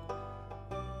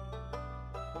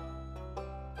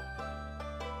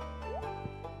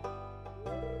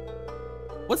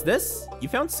 What's this? You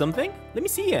found something? Let me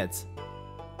see it.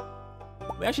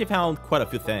 We actually found quite a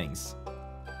few things.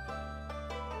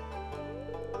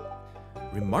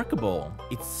 Remarkable.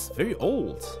 It's very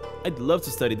old. I'd love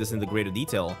to study this in the greater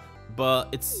detail, but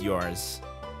it's yours.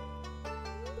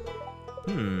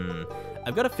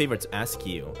 I've got a favor to ask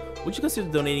you. Would you consider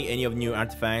donating any of the new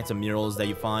artifacts or minerals that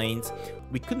you find?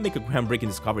 We could make a groundbreaking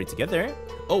discovery together.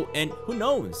 Oh, and who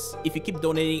knows? If you keep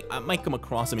donating, I might come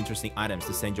across some interesting items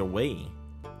to send your way.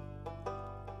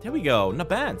 There we go. Not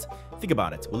bad. Think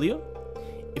about it, will you?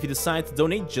 If you decide to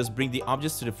donate, just bring the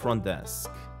objects to the front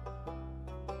desk.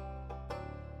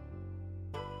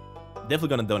 Definitely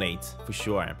gonna donate, for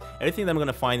sure. Everything that I'm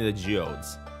gonna find in the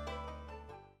geodes.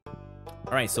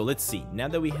 Alright, so let's see. Now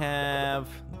that we have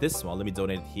this one, let me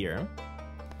donate it here.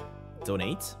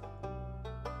 Donate.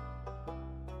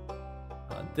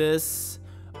 This.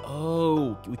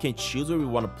 Oh, we can choose where we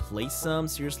want to place some?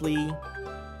 Seriously?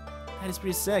 That is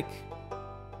pretty sick.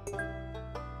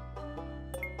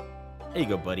 There you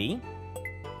go, buddy.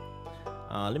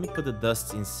 Let me put the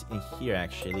dust in here,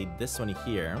 actually. This one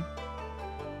here.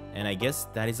 And I guess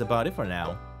that is about it for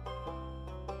now.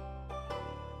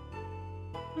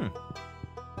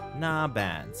 Not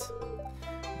bad.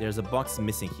 There's a box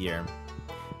missing here.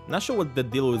 Not sure what the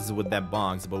deal is with that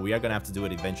box, but we are gonna have to do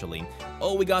it eventually.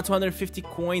 Oh, we got 250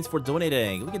 coins for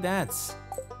donating. Look at that.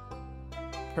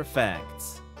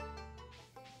 Perfect.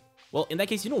 Well, in that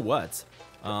case, you know what?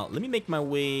 Let me make my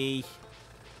way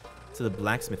to the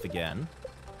blacksmith again.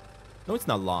 No, it's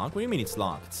not locked. What do you mean it's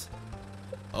locked?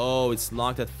 Oh, it's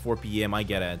locked at 4 p.m. I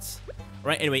get it.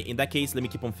 Right, anyway, in that case, let me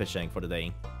keep on fishing for the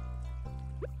day.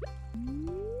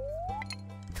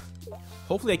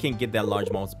 Hopefully I can get that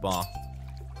largemouth bar.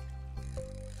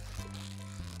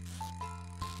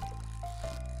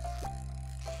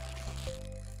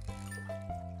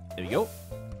 There we go.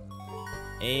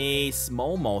 A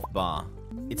smallmouth bar.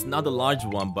 It's not the large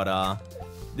one, but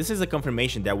this is a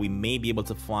confirmation that we may be able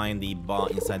to find the bar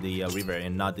inside the river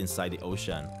and not inside the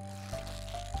ocean.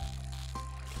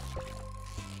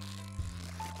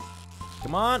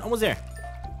 Come on, almost there.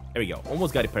 There we go.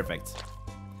 Almost got it perfect.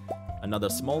 Another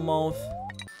smallmouth.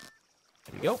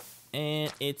 There we go.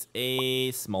 And it's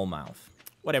a smallmouth.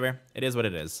 Whatever. It is what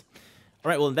it is.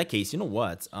 Alright, well, in that case, you know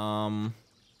what?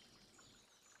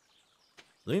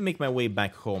 Let me make my way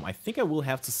back home. I think I will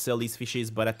have to sell these fishes,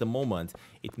 but at the moment,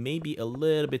 it may be a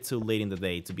little bit too late in the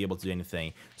day to be able to do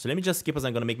anything. So let me just skip as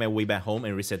I'm gonna make my way back home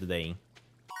and reset the day.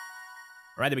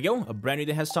 Alright, there we go. A brand new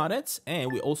day has started,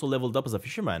 and we also leveled up as a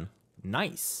fisherman.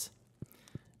 Nice.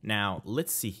 Now,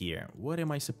 let's see here. What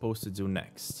am I supposed to do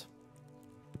next?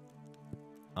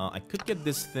 I could get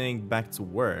this thing back to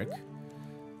work.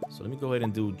 So let me go ahead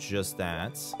and do just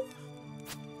that.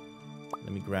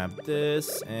 Let me grab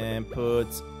this and put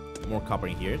more copper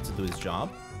in here to do his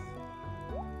job.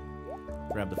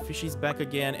 Grab the fishies back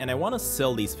again. And I want to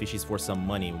sell these fishies for some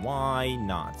money. Why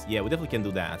not? Yeah, we definitely can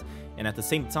do that. And at the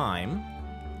same time,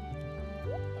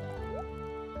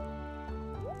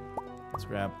 let's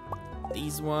grab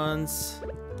these ones.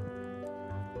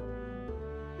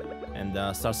 And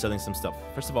start selling some stuff.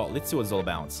 First of all, let's see what it's all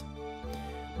about.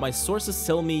 My sources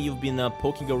tell me you've been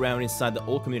poking around inside the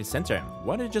old community center.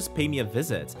 Why don't you just pay me a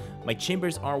visit? My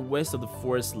chambers are west of the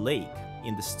forest lake,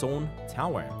 in the stone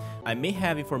tower. I may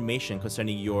have information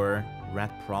concerning your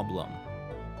rat problem.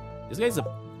 This guy's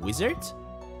a wizard?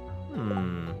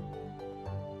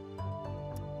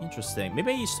 Interesting.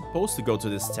 Maybe you're supposed to go to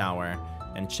this tower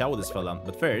and chat with this fella.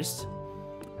 But first,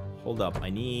 hold up. I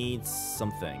need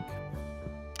something.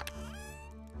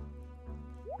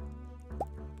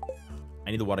 I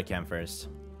need the water can first.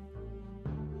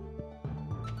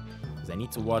 Because I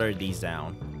need to water these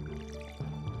down.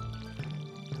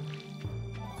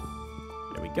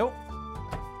 There we go.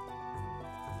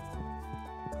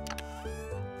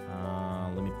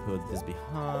 Let me put this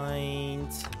behind.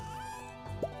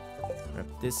 Grab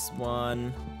this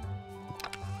one.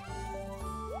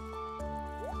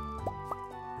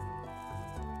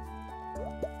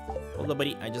 Hold up,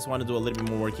 buddy. I just want to do a little bit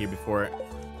more work here before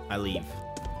I leave.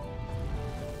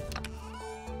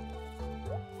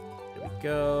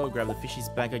 Go grab the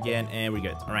fishies back again, and we're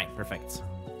good. All right, perfect.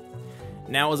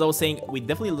 Now, as I was saying, we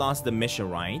definitely lost the mission,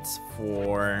 right?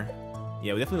 We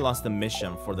definitely lost the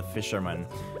mission for the fisherman,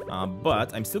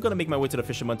 but I'm still gonna make my way to the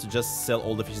fisherman to just sell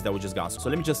all the fishes that we just got. So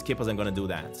let me just skip as I'm gonna do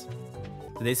that.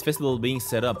 Today's festival being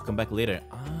set up. Come back later.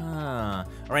 All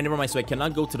right, never mind. So I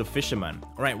cannot go to the fisherman.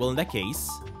 All right, well, in that case,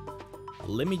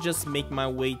 let me just make my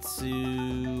way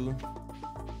to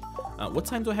what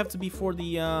time do I have to be for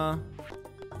the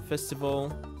festival?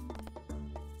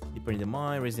 Deeper in the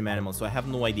mine, raise the animals. So I have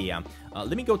no idea.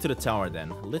 Let me go to the tower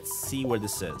then. Let's see where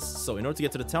this is. So in order to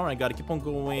get to the tower, I gotta keep on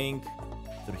going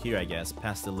through here, I guess,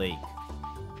 past the lake.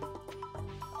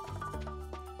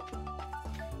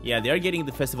 Yeah, they are getting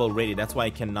the festival ready. That's why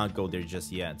I cannot go there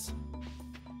just yet.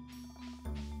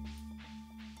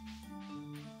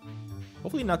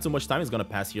 Hopefully not too much time is gonna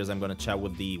pass here as I'm gonna chat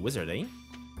with the wizard, eh?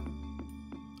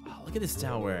 Oh, look at this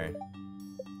tower.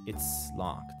 It's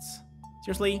locked.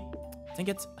 Seriously? Dang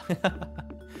it.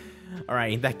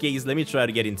 Alright, in that case, let me try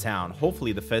to get in town.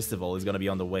 Hopefully the festival is gonna be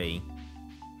on the way.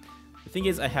 The thing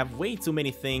is, I have way too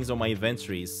many things on my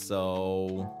inventory,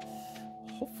 so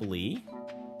hopefully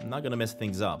I'm not gonna mess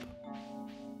things up.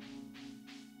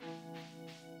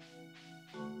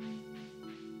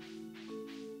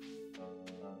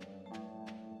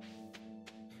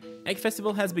 Egg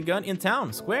festival has begun in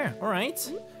town square.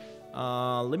 Alright.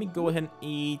 Let me go ahead and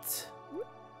eat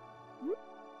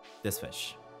this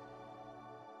fish.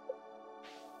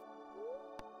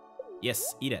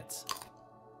 Yes, eat it.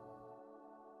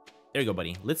 There you go,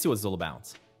 buddy. Let's see what it's all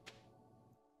about.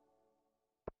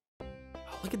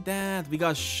 Oh, look at that. We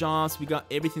got shops. We got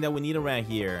everything that we need around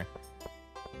here.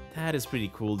 That is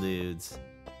pretty cool, dudes.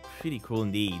 Pretty cool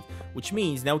indeed. Which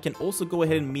means now we can also go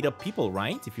ahead and meet up people,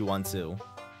 right? If you want to.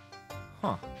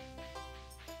 Huh.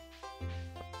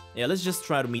 Yeah, let's just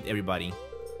try to meet everybody.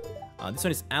 This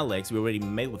one is Alex. We already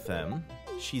met with them.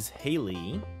 She's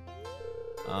Haley.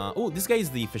 Oh, this guy is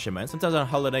the fisherman. Sometimes I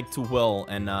holiday too well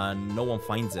and no one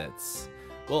finds it.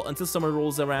 Well, until summer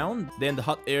rolls around, then the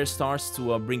hot air starts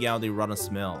to bring out a rotten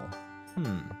smell.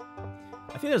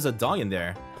 I think there's a dog in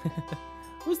there.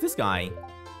 Who's this guy?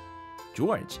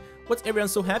 George. What's everyone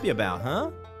so happy about, huh?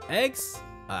 Eggs?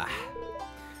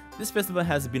 This festival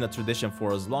has been a tradition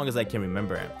for as long as I can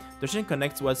remember. The tradition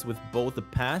connects us with both the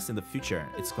past and the future.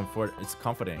 It's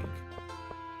comforting.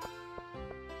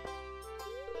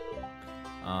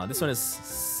 This one is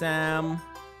Sam,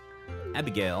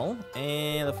 Abigail,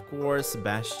 and of course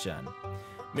Sebastian.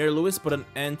 Mary Louise put an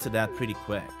end to that pretty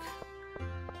quick.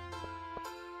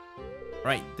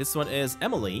 Right, this one is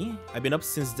Emily. I've been up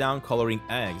since dawn coloring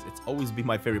eggs. It's always been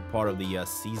my favorite part of the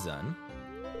season.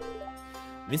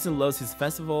 Vincent loves his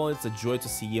festival. It's a joy to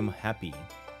see him happy.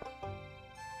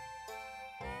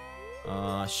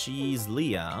 She's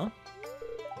Leah.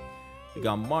 We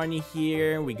got Marnie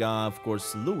here. We got, of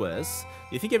course, Lewis.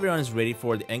 Do you think everyone is ready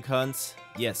for the egg hunt?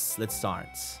 Yes, let's start.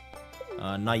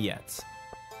 Not yet.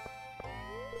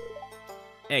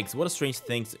 Eggs, what a strange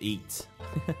thing to eat.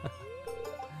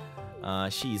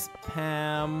 She's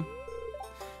Pam.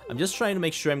 I'm just trying to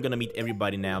make sure I'm gonna meet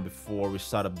everybody now before we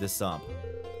start up this up.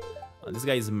 This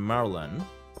guy is Marlon.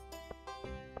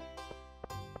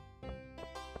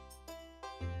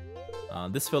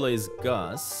 This fella is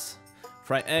Gus.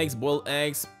 Fried eggs, boiled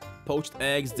eggs, poached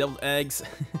eggs, deviled eggs.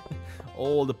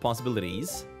 All the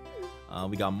possibilities.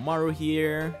 We got Maru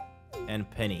here and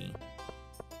Penny.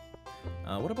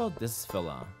 What about this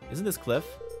fella? Isn't this Cliff?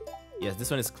 Yes,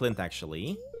 this one is Clint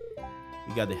actually.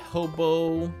 We got the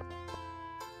hobo.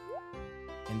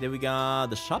 And then we got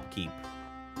the shopkeep.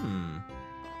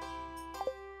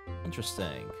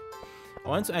 Interesting. I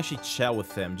wanted to actually chat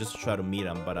with him just to try to meet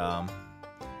him, but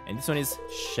and this one is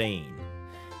Shane.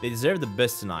 They deserve the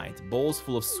best tonight. Bowls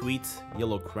full of sweet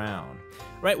yellow crown.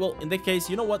 Right, well, in that case,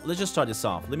 you know what? Let's just start this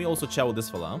off. Let me also chat with this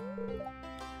fella.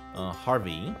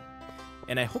 Harvey.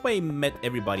 And I hope I met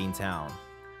everybody in town.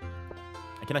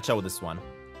 I cannot chat with this one.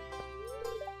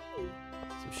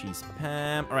 So she's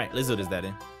Pam. Alright, let's do this,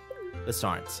 Daddy. Let's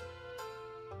start.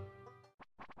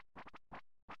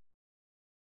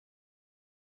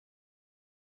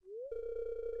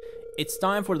 It's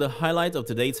time for the highlight of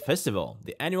today's festival,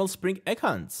 the annual spring egg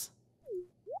hunts.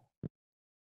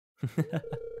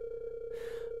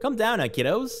 Come down now,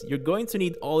 kiddos. You're going to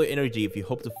need all your energy if you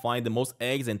hope to find the most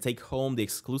eggs and take home the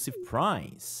exclusive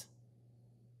prize.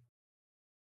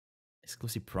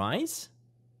 Exclusive prize?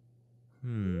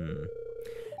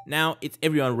 Now, is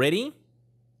everyone ready?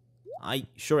 I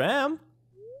sure am.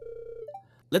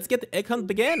 Let's get the egg hunt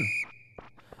begin.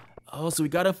 Oh, so we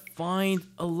gotta find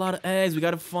a lot of eggs. We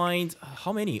gotta find...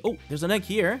 how many? Oh, there's an egg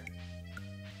here.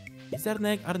 Is that an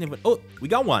egg? I don't even... oh, we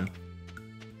got one.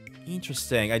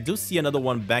 Interesting. I do see another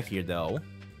one back here, though.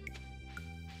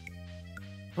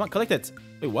 Come on, collect it.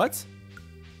 Wait, what?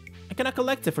 I cannot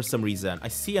collect it for some reason. I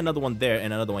see another one there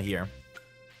and another one here.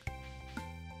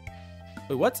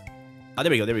 Wait, what? Ah,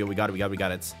 there we go. There we go. We got it. We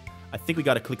got it. I think we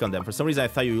gotta click on them. For some reason, I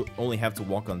thought you only have to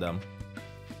walk on them.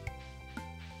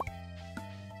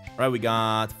 Alright, we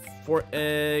got 4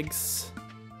 eggs.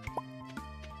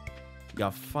 We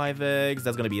got 5 eggs.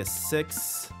 That's gonna be a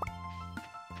 6.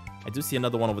 I do see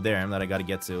another one over there that I gotta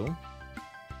get to.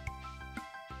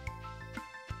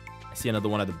 I see another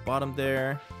one at the bottom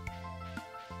there.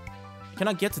 I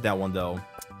cannot get to that one though.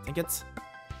 I think it's...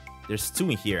 there's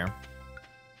 2 in here.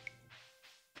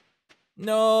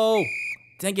 No!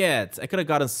 Dang it! I could have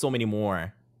gotten so many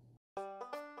more.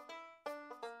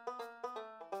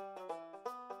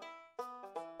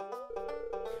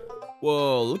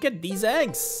 Whoa, look at these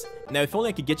eggs! Now, if only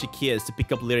I could get your kids to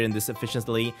pick up litter in this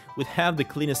efficiently, we'd have the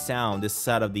cleanest town this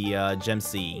side of the Gem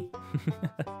Sea.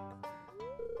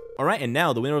 Alright, and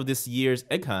now the winner of this year's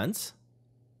egg hunt.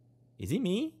 Is it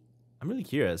me? I'm really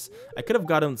curious. I could have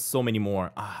gotten so many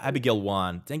more. Ah, Abigail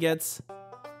won. Dang it.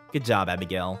 Good job,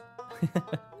 Abigail.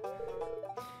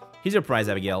 Here's your prize,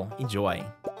 Abigail. Enjoy.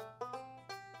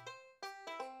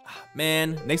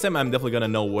 Man, next time I'm definitely gonna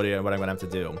know what I'm gonna have to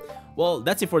do. Well,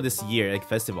 that's it for this year Egg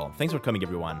Festival. Thanks for coming,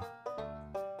 everyone.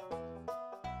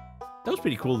 That was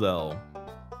pretty cool, though.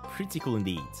 Pretty cool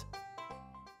indeed.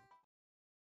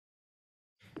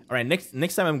 Alright,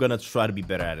 next time I'm gonna try to be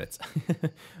better at it.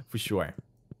 For sure.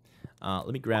 Let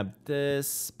me grab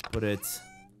this, put it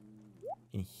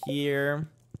in here.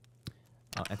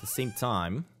 At the same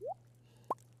time,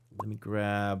 let me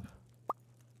grab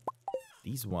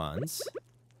these ones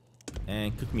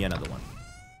and cook me another one.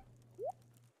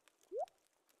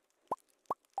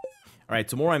 Alright,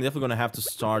 tomorrow I'm definitely gonna have to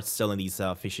start selling these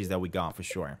fishes that we got for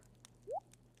sure.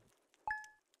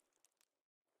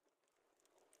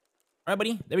 Alright,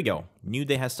 buddy, there we go. New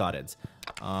day has started.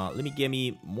 Let me get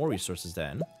me more resources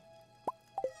then.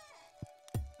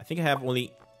 I think I have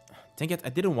only... dang it, I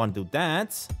didn't want to do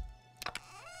that.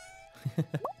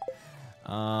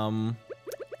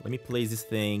 Let me place this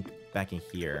thing back in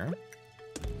here.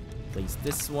 Place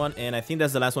this one, and I think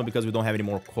that's the last one because we don't have any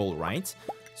more coal, right?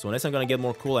 So unless I'm gonna get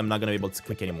more coal, I'm not gonna be able to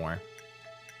cook anymore.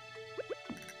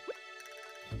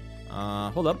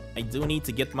 Hold up. I do need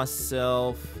to get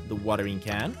myself the watering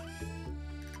can.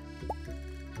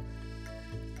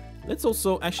 Let's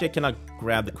also... actually, I cannot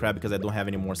grab the crab because I don't have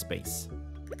any more space.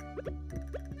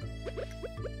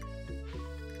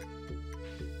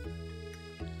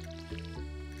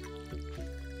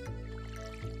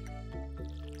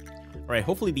 Alright,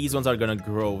 hopefully these ones are gonna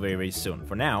grow very, very soon.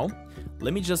 For now,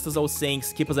 let me just, as I was saying,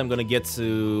 skip as I'm gonna get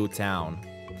to town.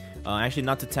 Actually,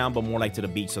 not to town, but more like to the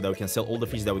beach, so that we can sell all the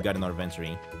fish that we got in our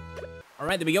inventory.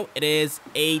 Alright, there we go. It is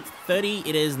 8:30.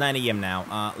 It is 9 a.m.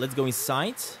 now. Let's go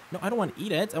inside. No, I don't want to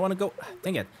eat it. I want to go...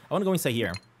 Dang it. I want to go inside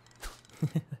here.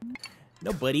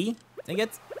 No, buddy. Dang it.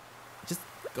 Just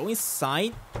go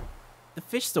inside the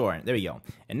fish store. There we go.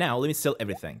 And now, let me sell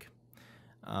everything.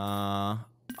 Oh,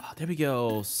 there we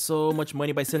go. So much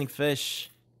money by selling fish.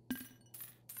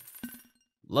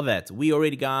 Love it. We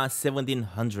already got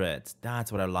 1,700.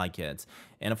 That's what I like it.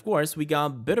 And of course, we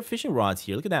got better fishing rods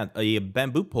here. Look at that. A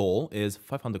bamboo pole is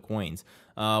 500 coins.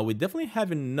 We definitely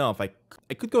have enough. I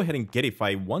could go ahead and get it if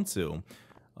I want to.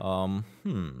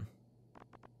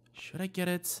 Should I get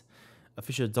it? A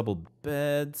fisher double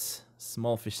bed,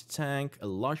 small fish tank, a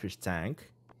large fish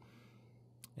tank,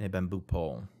 and a bamboo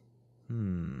pole.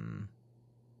 You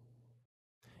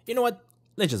know what?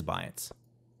 Let's just buy it.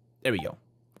 There we go.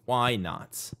 Why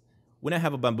not? When I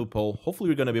have a bamboo pole, hopefully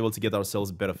we're going to be able to get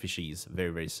ourselves better fishies very,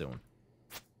 very soon.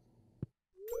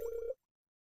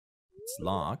 It's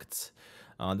locked.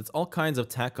 That's all kinds of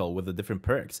tackle with the different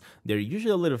perks. They're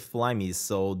usually a little slimy,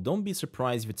 so don't be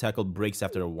surprised if your tackle breaks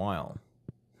after a while.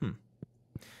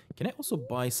 Can I also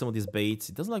buy some of these baits?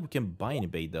 It doesn't look like we can buy any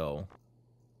bait, though.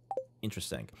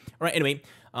 Interesting. Alright, anyway,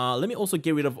 let me also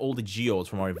get rid of all the geodes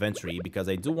from our inventory, because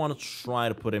I do want to try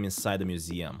to put them inside the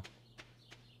museum.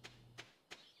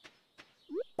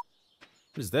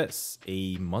 What is this?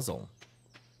 A muzzle.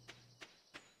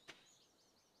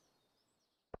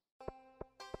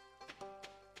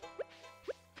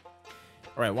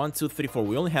 Alright, 1, 2, 3, 4.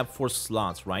 We only have 4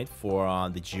 slots, right? For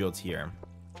the geodes here.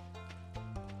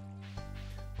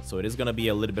 So it is gonna be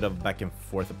a little bit of back and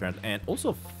forth, apparently. And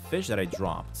also fish that I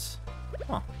dropped.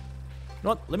 Huh. You know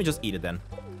what? Let me just eat it then.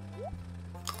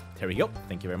 There we go.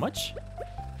 Thank you very much.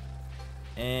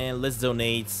 And let's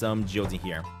donate some geodes in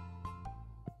here.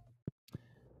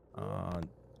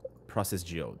 Processed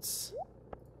geodes.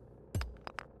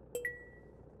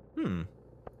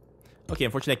 Okay,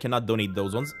 unfortunately I cannot donate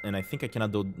those ones. And I think I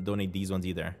cannot donate these ones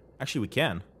either. Actually, we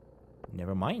can.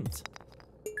 Never mind.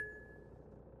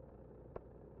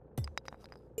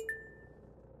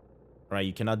 Alright,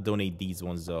 you cannot donate these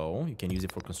ones though. You can use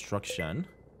it for construction.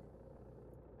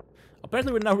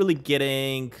 Apparently we're not really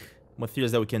getting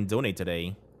materials that we can donate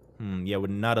today. Yeah, we're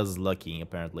not as lucky,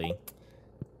 apparently.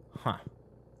 Huh.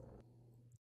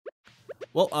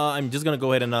 Well, I'm just gonna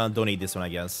go ahead and donate this one, I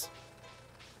guess.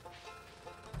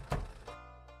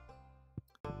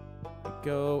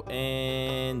 Go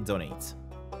and donate.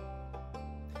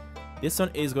 This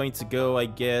one is going to go, I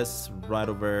guess, right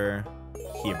over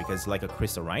here because it's like a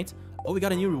crystal, right? Oh, we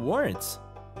got a new reward.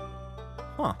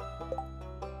 Huh.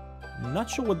 Not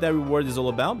sure what that reward is all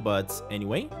about, but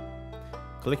anyway.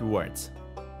 Collect rewards.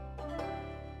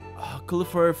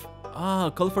 Cauliflower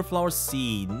flower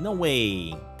seed. No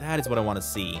way. That is what I want to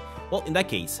see. Well, in that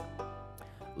case,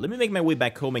 let me make my way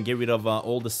back home and get rid of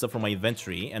all the stuff from my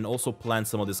inventory and also plant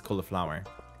some of this cauliflower.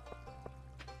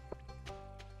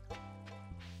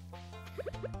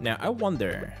 Now, I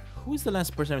wonder, who is the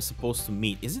last person I'm supposed to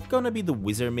meet? Is it gonna be the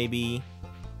wizard, maybe?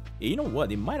 Yeah, you know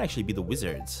what? It might actually be the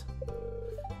wizards.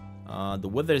 The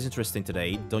weather is interesting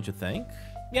today, don't you think?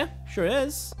 Yeah, sure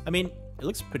is. I mean, it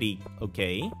looks pretty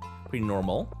okay. Pretty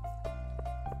normal.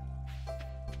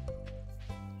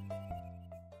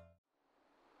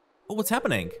 Oh, what's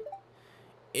happening?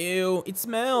 Ew, it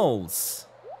smells.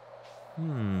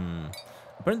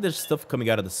 Apparently there's stuff coming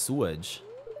out of the sewage.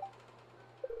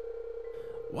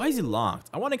 Why is it locked?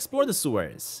 I want to explore the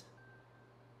sewers.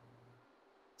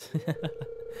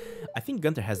 I think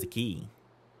Gunter has the key.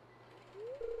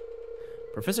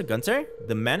 Professor Gunter?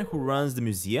 The man who runs the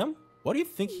museum? Why do you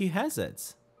think he has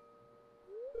it?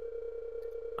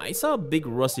 I saw a big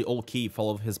rusty old key fall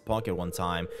out of his pocket one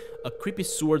time. A creepy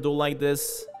sewer door like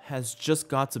this has just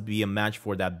got to be a match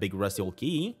for that big rusty old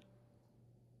key.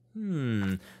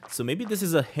 So maybe this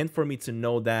is a hint for me to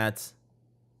know that...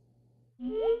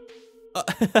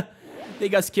 they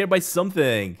got scared by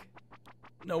something.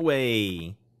 No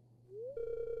way.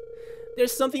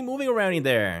 There's something moving around in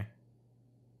there.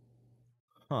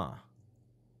 Huh.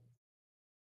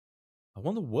 I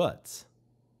wonder what.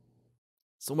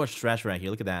 So much trash around here.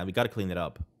 Look at that. We gotta clean it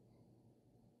up.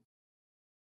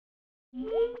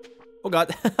 Oh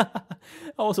god. I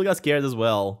also got scared as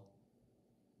well.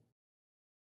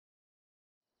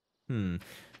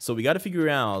 So we gotta figure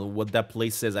out what that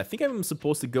place is. I think I'm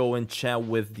supposed to go and chat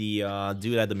with the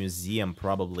dude at the museum,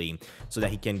 probably. So that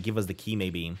he can give us the key,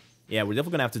 maybe. Yeah, we're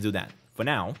definitely gonna have to do that. For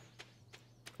now,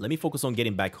 let me focus on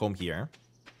getting back home here.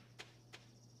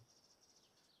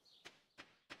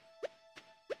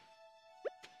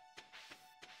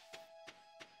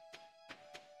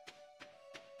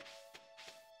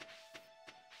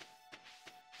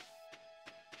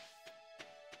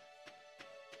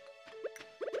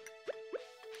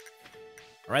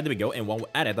 Alright, there we go. And while we're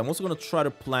at it, I'm also going to try to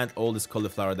plant all this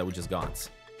cauliflower that we just got.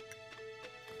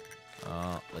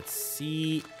 Let's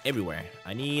see. Everywhere.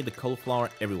 I need the cauliflower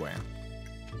everywhere.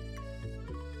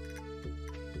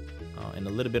 And a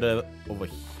little bit of over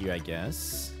here, I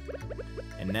guess.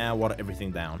 And now water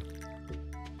everything down.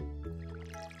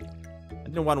 I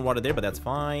didn't want water there, but that's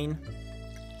fine.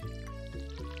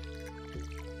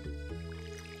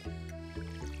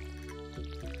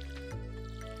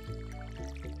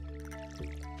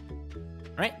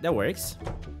 Alright, that works.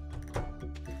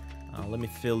 Let me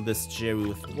fill this cherry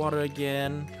with water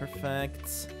again.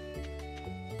 Perfect.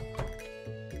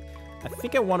 I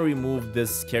think I want to remove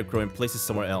this scarecrow and place it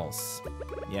somewhere else.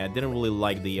 Yeah, I didn't really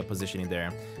like the positioning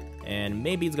there. And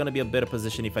maybe it's gonna be a better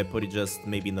position if I put it just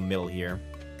maybe in the middle here.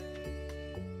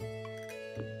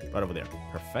 Right over there.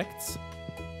 Perfect.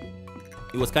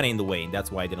 It was kind of in the way.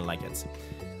 That's why I didn't like it.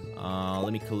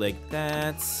 Let me collect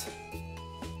that.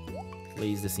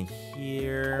 Place this in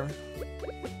here.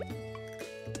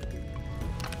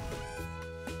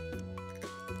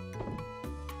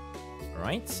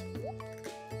 Alright.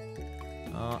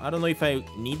 I don't know if I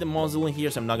need the muzzle in here,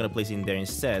 so I'm not going to place it in there.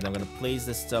 Instead, I'm going to place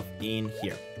this stuff in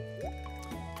here.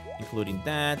 Including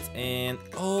that, and...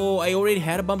 Oh, I already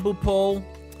had a bamboo pole.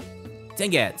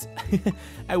 Dang it.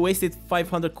 I wasted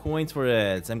 500 coins for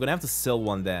it. I'm going to have to sell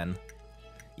one then.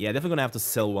 Yeah, definitely going to have to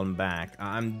sell one back.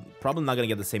 I'm probably not going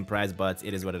to get the same price, but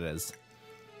it is what it is.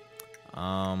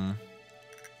 Right,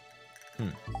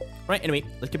 anyway,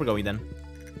 let's keep her going then.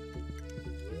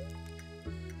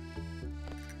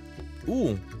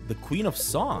 Ooh, the Queen of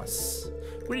Sauce.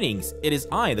 Greetings, it is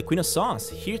I, the Queen of Sauce,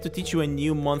 here to teach you a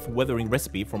new month weathering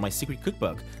recipe for my secret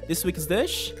cookbook. This week's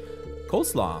dish?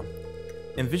 Coleslaw.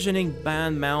 Envisioning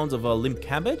bland mounds of limp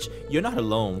cabbage? You're not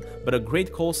alone, but a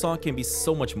great coleslaw can be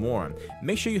so much more.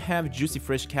 Make sure you have juicy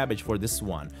fresh cabbage for this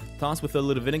one. Toss with a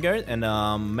little vinegar and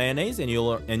mayonnaise and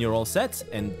you're all set,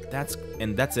 and that's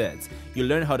it. You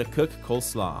learn how to cook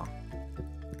coleslaw.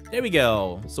 There we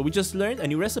go. So we just learned a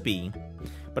new recipe.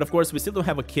 But of course, we still don't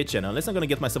have a kitchen. Unless I'm gonna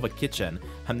get myself a kitchen,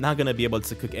 I'm not gonna be able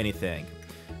to cook anything.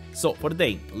 So for the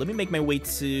day, let me make my way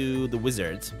to the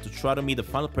wizard to try to meet the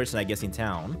final person, I guess, in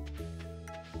town.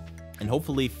 And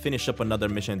hopefully finish up another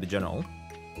mission in the general.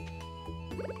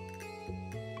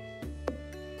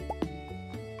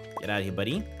 Get out of here,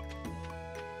 buddy.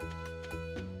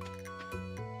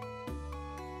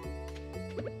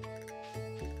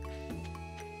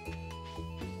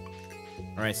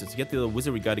 Alright, so to get to the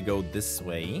wizard, we gotta go this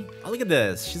way. Oh, look at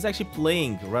this. She's actually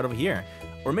playing right over here.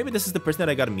 Or maybe this is the person that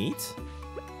I gotta meet?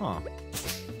 Huh.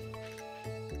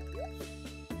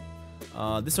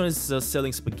 This one is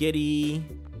selling spaghetti,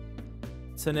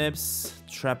 turnips,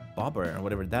 trap bobber, or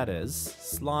whatever that is,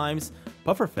 slimes,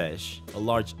 pufferfish, a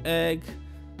large egg,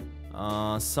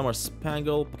 summer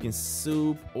spangle, pumpkin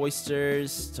soup,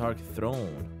 oysters, dark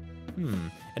throne.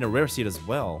 And a rare seed as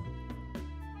well.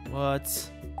 What?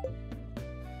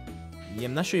 Yeah,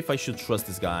 I'm not sure if I should trust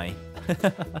this guy.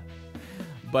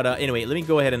 But anyway, let me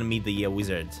go ahead and meet the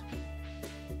wizard.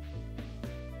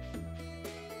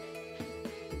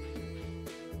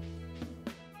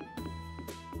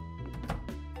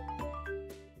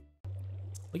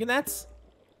 Look at that.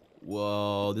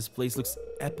 Whoa, this place looks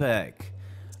epic.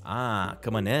 Ah,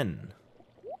 come on in.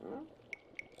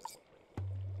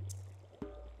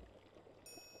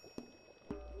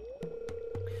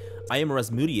 I am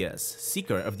Rasmudius,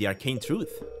 seeker of the arcane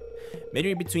truth,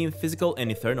 mediator between physical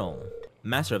and eternal,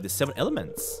 master of the 7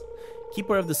 elements,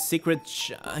 keeper of the sacred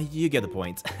you get the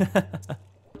point.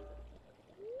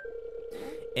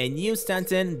 And you,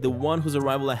 Stantin, the one whose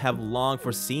arrival I have long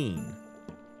foreseen.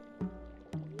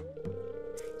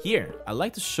 Here, I'd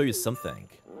like to show you something.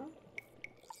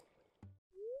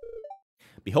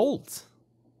 Behold!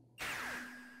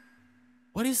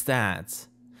 What is that?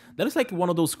 That looks like one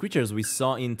of those creatures we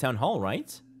saw in Town Hall,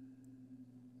 right?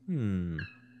 You've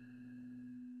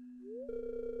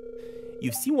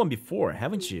seen one before,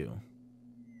 haven't you?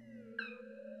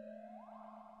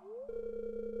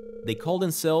 They call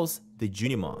themselves the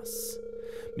Junimos.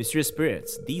 Mysterious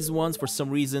spirits. These ones, for some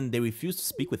reason, they refuse to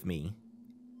speak with me.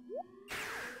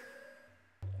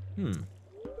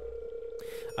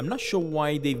 I'm not sure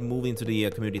why they've moved into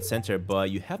the community center, but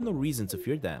you have no reason to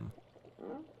fear them.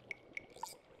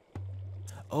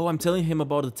 Oh, I'm telling him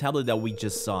about the tablet that we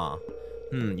just saw.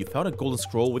 You found a golden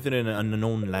scroll within an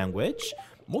unknown language?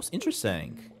 Most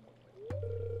interesting.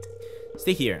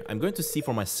 Stay here. I'm going to see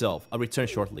for myself. I'll return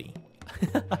shortly.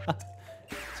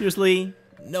 Seriously?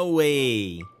 No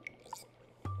way.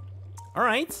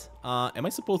 Alright. Am I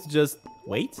supposed to just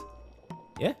wait?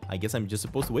 Yeah, I guess I'm just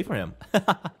supposed to wait for him.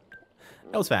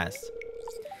 That was fast.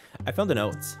 I found the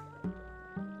note.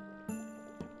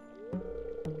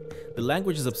 The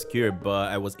language is obscure,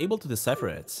 but I was able to decipher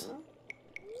it.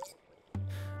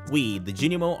 We, the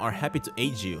Genimo, are happy to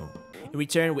aid you. In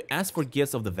return, we ask for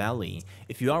gifts of the valley.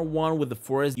 If you are one with the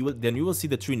forest, then you will see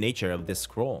the true nature of this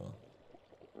scroll.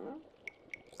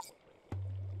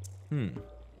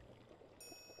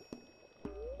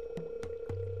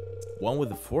 One with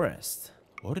the forest.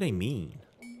 What do they mean?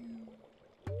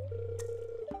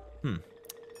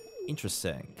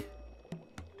 Interesting.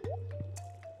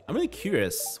 I'm really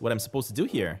curious what I'm supposed to do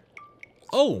here.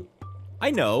 Oh,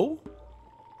 I know.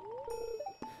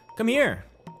 Come here.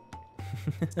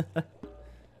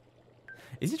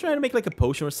 Is he trying to make like a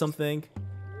potion or something?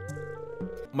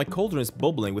 My cauldron is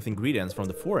bubbling with ingredients from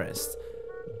the forest.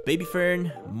 Baby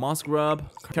fern, moss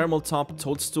grub, caramel top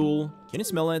toadstool. Can you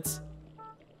smell it?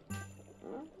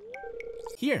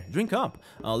 Here, drink up.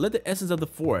 Let the essence of the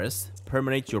forest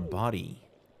permeate your body.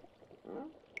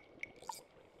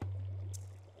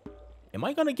 Am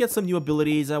I gonna get some new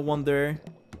abilities, I wonder?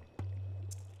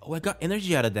 Oh, I got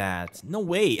energy out of that. No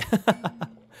way.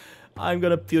 I'm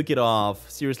gonna puke it off.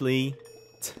 Seriously?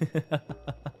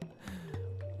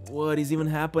 What is even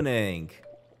happening?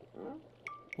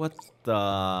 What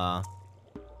the...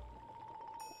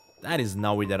 That is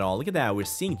not weird at all. Look at that. We're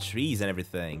seeing trees and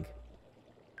everything.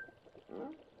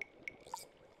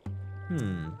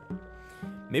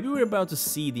 Maybe we're about to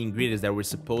see the ingredients that we're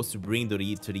supposed to bring to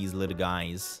these little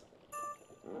guys.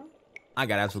 I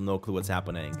got absolutely no clue what's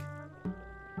happening.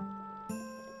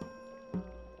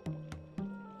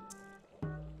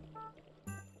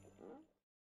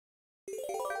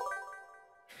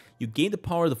 You gain the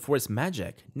power of the forest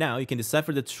magic. Now you can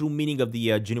decipher the true meaning of the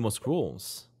Genimo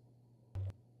scrolls.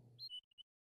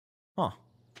 Huh.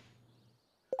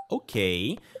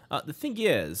 Okay. The thing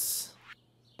is,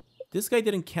 this guy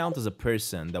didn't count as a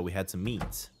person that we had to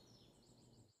meet.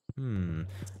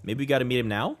 Maybe we gotta meet him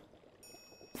now?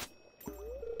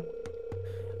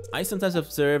 I sometimes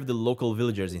observe the local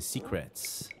villagers in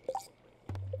secrets.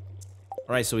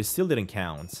 Alright, so it still didn't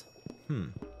count.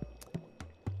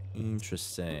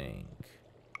 Interesting.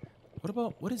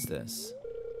 What is this?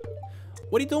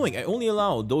 What are you doing? I only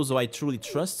allow those who I truly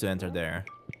trust to enter there.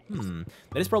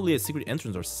 That is probably a secret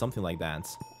entrance or something like that.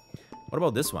 What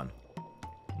about this one?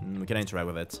 We can interact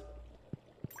with it.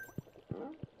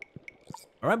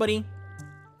 Alright, buddy.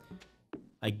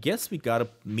 I guess we gotta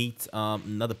meet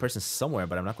another person somewhere,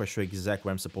 but I'm not quite sure exactly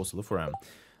where I'm supposed to look for him.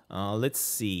 Let's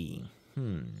see.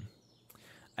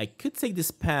 I could take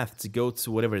this path to go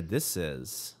to whatever this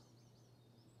is.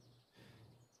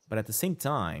 But at the same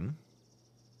time,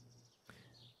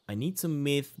 I need to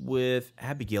meet with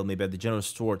Abigail maybe at the general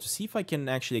store to see if I can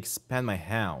actually expand my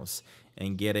house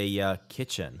and get a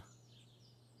kitchen.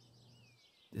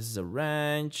 This is a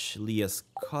ranch, Leah's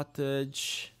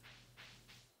cottage.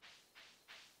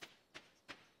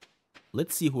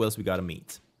 Let's see who else we gotta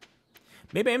meet.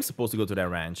 Maybe I'm supposed to go to that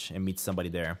ranch and meet somebody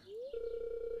there.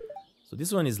 So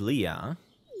this one is Leah.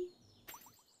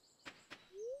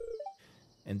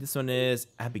 And this one is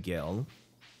Abigail.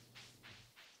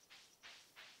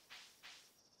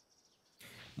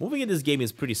 Moving in this game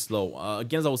is pretty slow.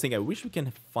 Again, as I was saying, I wish we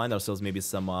can find ourselves maybe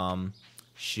some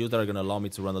shields that are gonna allow me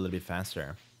to run a little bit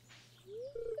faster.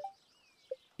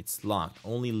 It's locked.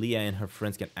 Only Leah and her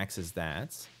friends can access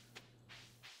that.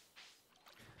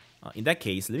 In that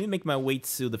case, let me make my way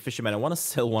to the fisherman. I want to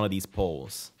sell one of these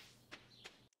poles.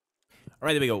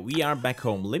 Alright, there we go. We are back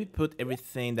home. Let me put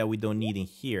everything that we don't need in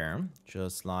here.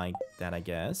 Just like that, I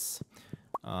guess.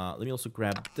 Let me also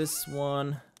grab this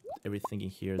one. Put everything in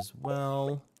here as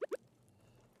well.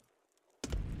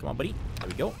 Come on, buddy. There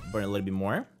we go. Burn a little bit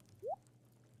more.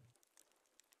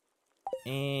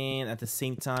 And at the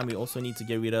same time, we also need to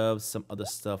get rid of some other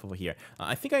stuff over here.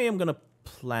 I think I am going to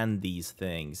plant these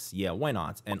things. Yeah, why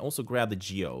not? And also grab the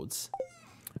geodes.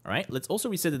 Alright, let's also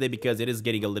reset the day because it is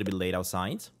getting a little bit late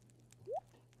outside.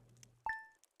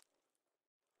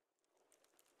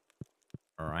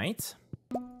 Alright.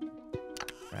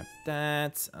 Grab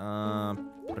that.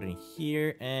 Put it in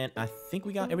here. And I think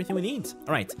we got everything we need.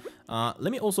 Alright.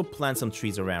 Let me also plant some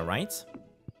trees around, right?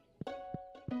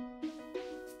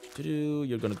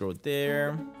 You're gonna grow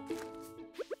there.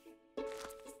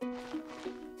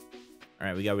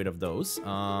 Alright, we got rid of those.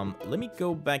 Let me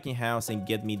go back in house and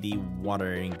get me the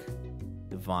watering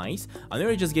device. I know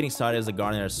you're just getting started as a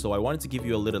gardener, so I wanted to give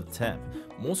you a little tip.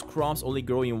 Most crops only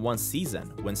grow in one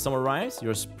season. When summer arrives,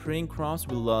 your spring crops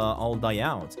will all die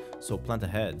out, so plant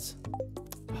ahead.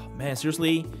 Oh, man,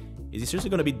 seriously? Is it seriously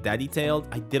gonna be that detailed?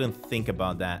 I didn't think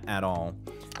about that at all.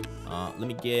 Let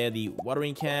me get the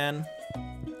watering can.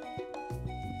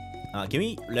 Can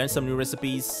we learn some new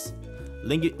recipes?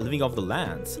 Living off the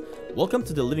land. Welcome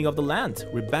to the Living of the Land.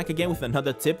 We're back again with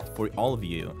another tip for all of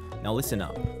you. Now listen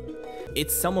up.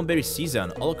 It's salmonberry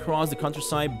season. All across the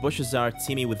countryside, bushes are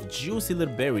teeming with juicy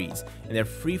little berries, and they're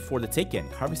free for the taking.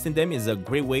 Harvesting them is a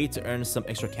great way to earn some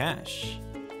extra cash.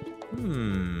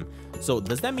 So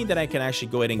does that mean that I can actually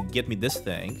go ahead and get me this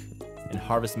thing and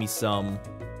harvest me some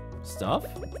stuff?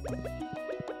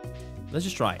 Let's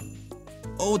just try.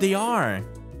 Oh, they are!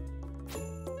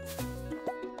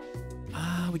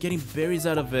 We're getting berries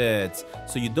out of it.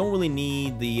 So you don't really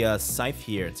need the scythe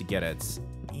here to get it.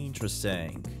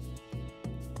 Interesting.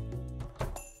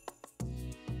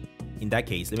 In that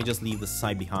case, let me just leave the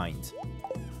scythe behind.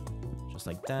 Just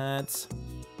like that.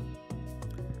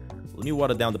 Let me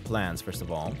water down the plants first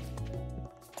of all.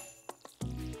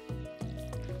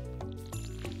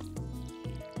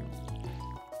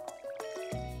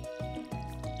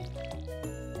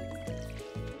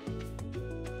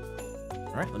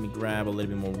 Alright, let me grab a little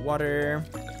bit more water.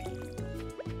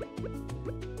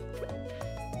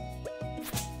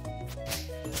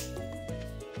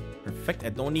 Perfect, I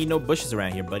don't need no bushes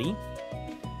around here, buddy.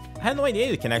 I had no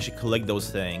idea you can actually collect those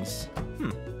things.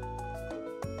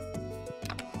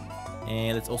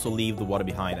 And let's also leave the water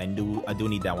behind. I do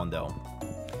need that one though.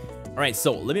 Alright,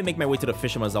 so let me make my way to the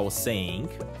fisherman as I was saying.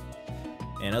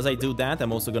 And as I do that,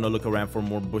 I'm also gonna look around for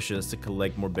more bushes to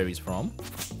collect more berries from.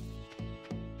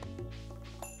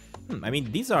 I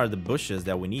mean, these are the bushes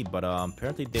that we need, but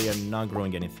apparently they are not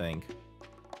growing anything.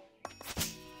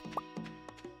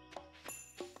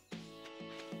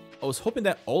 I was hoping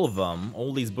that all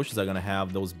these bushes are gonna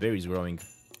have those berries growing.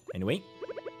 Anyway.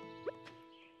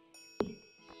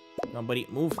 Come on, buddy,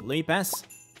 move. Let me pass.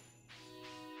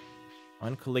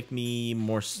 And collect me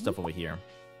more stuff over here.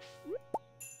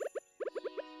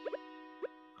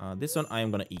 This one I am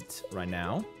gonna eat right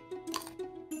now.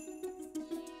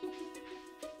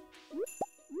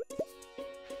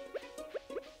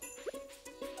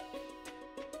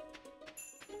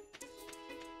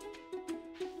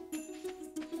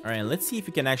 Alright, let's see if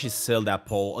we can actually sell that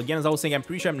pole. Again, as I was saying, I'm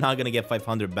pretty sure I'm not gonna get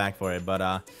 500 back for it,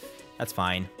 but that's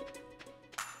fine.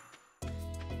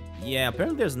 Yeah,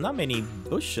 apparently there's not many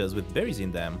bushes with berries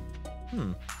in them.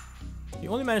 You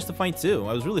only managed to find 2.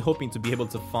 I was really hoping to be able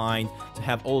to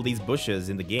have all these bushes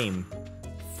in the game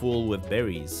full with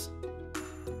berries.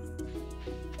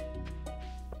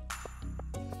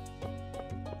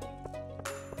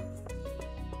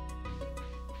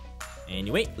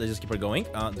 Anyway, let's just keep her going.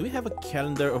 Do we have a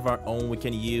calendar of our own we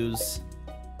can use?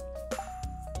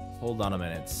 Hold on a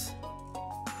minute.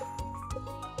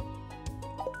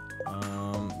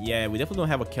 Yeah, we definitely don't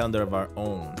have a calendar of our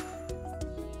own.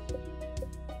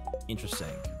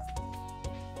 Interesting.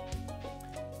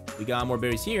 We got more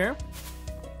berries here.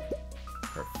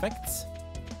 Perfect.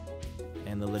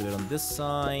 And a little bit on this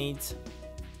side.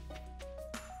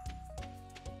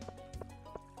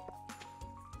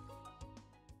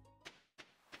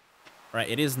 Alright,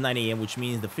 it is 9 AM, which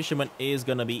means the fisherman is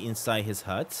gonna be inside his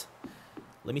hut.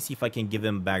 Let me see if I can give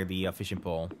him back the fishing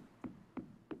pole.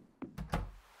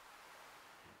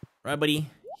 Alright, buddy.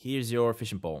 Here's your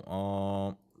fishing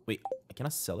pole. Wait, I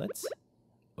cannot sell it?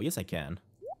 Oh, yes, I can.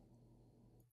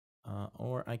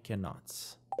 Or I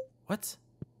cannot. What?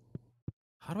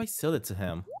 How do I sell it to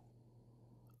him?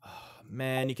 Oh,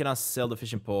 man, you cannot sell the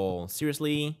fishing pole.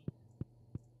 Seriously?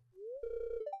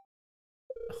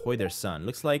 Ahoy there, son.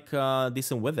 Looks like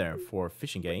decent weather for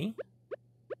fishing, eh?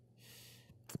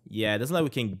 Yeah, it doesn't like we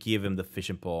can give him the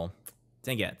fishing pole.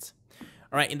 Dang it.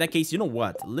 Alright, in that case, you know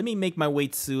what? Let me make my way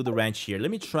to the ranch here. Let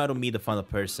me try to meet the final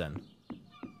person.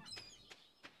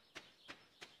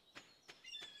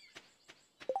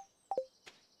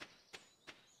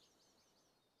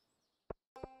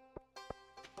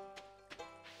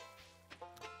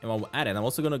 And while we're at it, I'm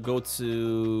also gonna go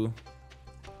to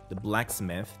the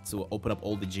blacksmith to open up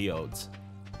all the geodes.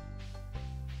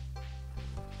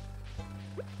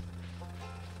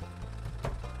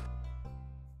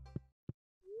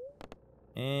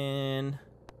 And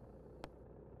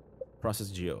process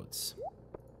geodes.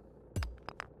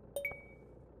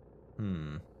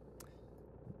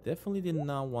 Definitely did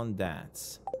not want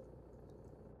that.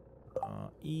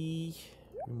 E,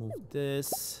 remove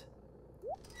this.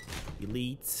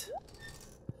 Delete.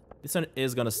 This one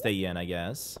is gonna stay in, I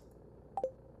guess.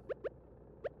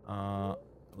 Let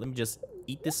me just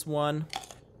eat this one.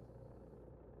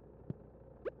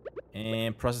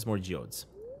 And process more geodes.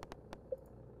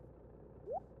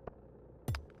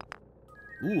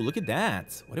 Ooh, look at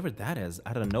that. Whatever that is.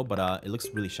 I don't know, but it looks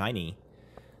really shiny.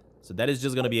 So that is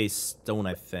just gonna be a stone,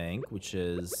 I think, which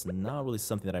is not really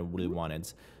something that I really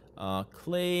wanted.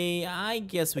 Clay, I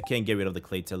guess we can get rid of the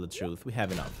clay, tell the truth. We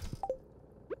have enough.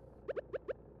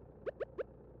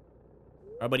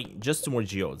 Alright, buddy, just 2 more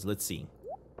geodes. Let's see.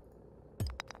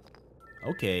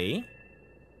 Okay.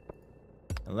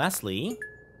 And lastly...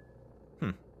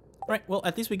 Alright, well,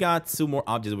 at least we got 2 more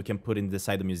objects we can put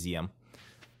inside the museum.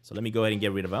 So let me go ahead and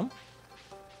get rid of them.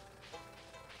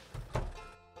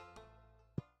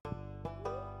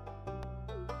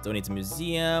 Donate to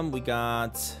museum. We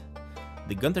got...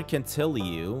 The Gunter can tell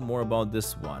you more about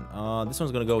this one. This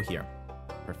one's gonna go here.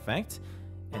 Perfect.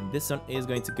 And this one is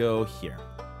going to go here.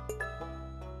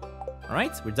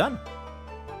 Alright, we're done.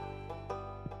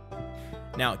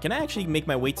 Now, can I actually make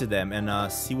my way to them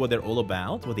and see what they're all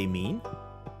about? What they mean?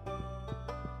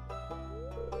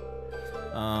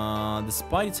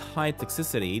 Despite its high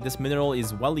toxicity, this mineral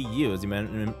is widely used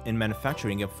in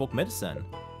manufacturing of folk medicine.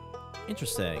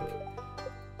 Interesting.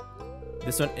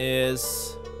 This one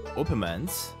is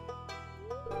opiment,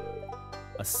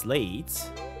 a slate,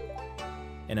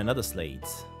 and another slate.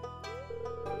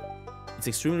 It's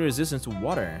extremely resistant to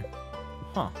water.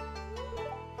 Huh.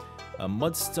 A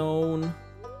mudstone,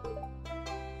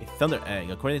 a thunder egg,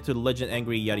 according to the legend,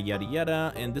 angry yada yada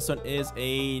yada. And this one is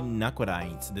a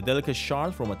naquarite, the delicate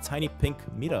shard from a tiny pink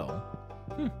meadow.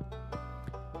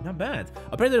 Not bad.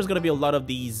 Apparently there's gonna be a lot of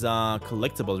these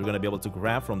collectibles we're gonna be able to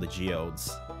grab from the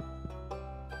geodes.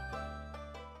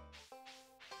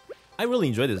 I really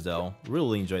enjoy this though.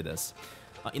 Really enjoy this.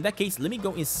 In that case, let me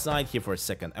go inside here for a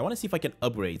second. I want to see if I can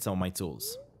upgrade some of my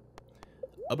tools.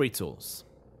 Upgrade tools.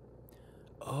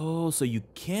 Oh, so you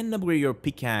can upgrade your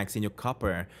pickaxe and your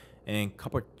copper and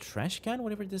copper trash can,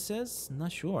 whatever this is.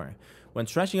 Not sure. When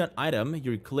trashing an item,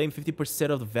 you reclaim 50%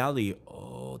 of the value.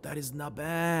 Oh, that is not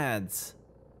bad.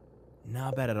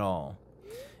 Not bad at all.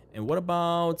 And what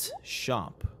about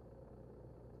shop?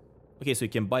 Okay, so you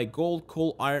can buy gold,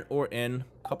 coal, iron ore, and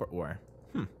copper ore.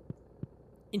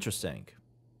 Interesting.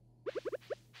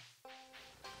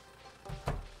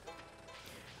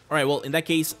 Alright, well, in that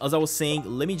case, as I was saying,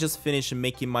 let me just finish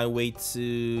making my way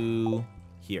to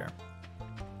here.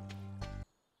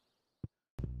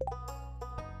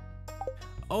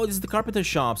 Oh, this is the carpenter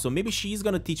shop, so maybe she's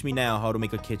gonna teach me now how to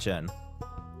make a kitchen.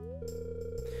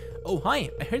 Oh, hi.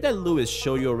 I heard that Louis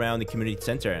showed you around the community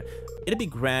center. It'd be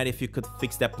grand if you could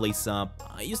fix that place up.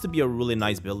 It used to be a really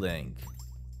nice building.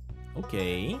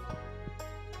 Okay.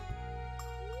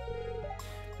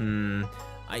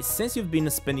 I sense you've been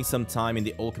spending some time in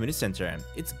the old community center.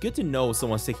 It's good to know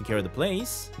someone's taking care of the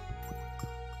place.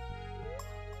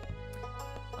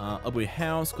 Upgrade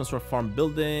house, construct farm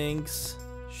buildings,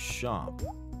 shop.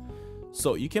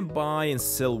 So you can buy and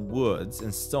sell woods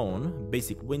and stone,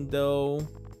 basic window.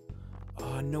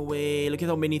 Oh, no way. Look at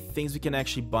how many things we can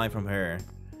actually buy from her.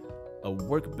 A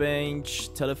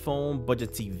workbench, telephone,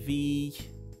 budget TV,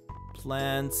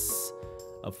 plants,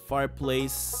 a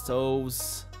fireplace,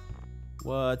 stoves.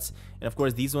 What? And of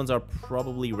course, these ones are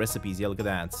probably recipes. Yeah, look at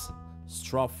that.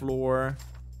 Straw floor.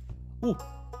 Ooh,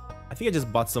 I think I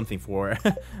just bought something for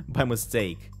by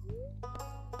mistake.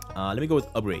 Let me go with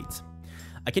upgrade.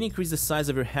 I can increase the size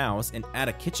of your house and add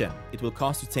a kitchen. It will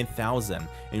cost you 10,000, and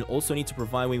you'll also need to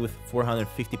provide me with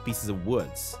 450 pieces of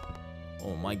woods.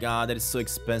 Oh my god, that is so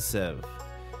expensive.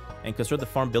 And construct the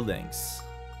farm buildings.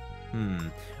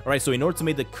 Alright, so in order to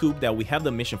make the coop that we have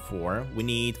the mission for, we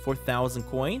need 4,000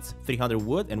 coins, 300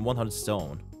 wood, and 100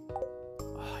 stone.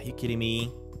 Oh, are you kidding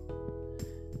me?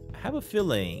 I have a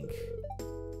feeling...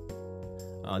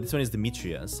 this one is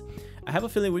Demetrius. I have a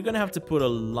feeling we're gonna have to put a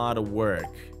lot of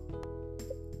work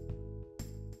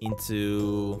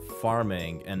into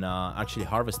farming and actually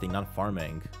harvesting, not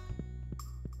farming.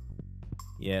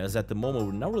 Yeah, as at the moment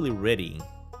we're not really ready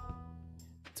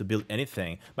to build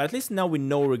anything, but at least now we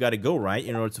know where we gotta go, right,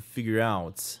 in order to figure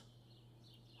out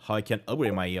how I can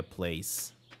upgrade my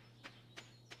place.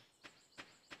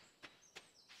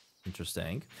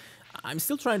 Interesting. I'm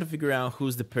still trying to figure out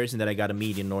who's the person that I gotta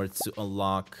meet in order to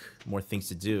unlock more things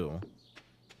to do.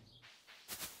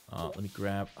 Let me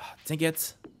grab... dang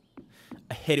it.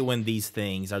 I hate it when these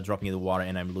things are dropping in the water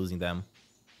and I'm losing them.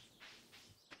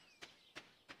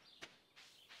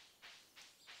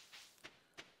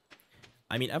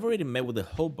 I mean, I've already met with the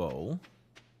hobo.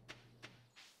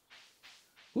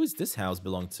 Who is this house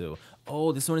belong to?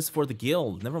 Oh, this one is for the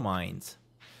guild. Never mind.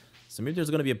 So maybe there's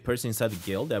gonna be a person inside the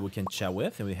guild that we can chat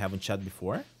with and we haven't chatted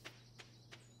before.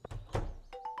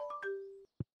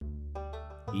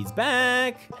 He's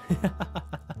back!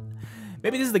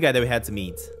 Maybe this is the guy that we had to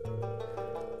meet.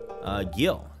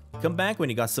 Gil, come back when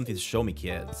you got something to show me,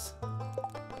 kids.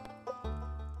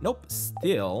 Nope,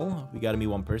 still, we gotta meet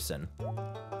one person.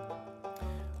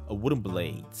 A wooden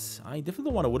blade. I definitely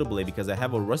don't want a wooden blade because I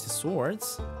have a rusty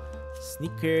swords.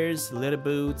 Sneakers, leather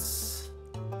boots.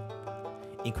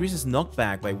 Increases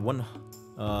knockback by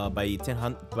by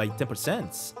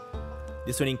 10%.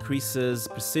 This one increases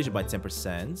precision by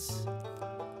 10%.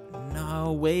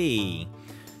 No way.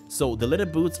 So the leather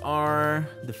boots are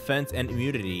defense and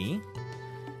immunity.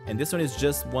 And this one is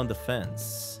just one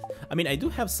defense. I mean, I do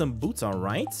have some boots on,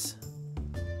 right?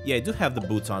 Yeah, I do have the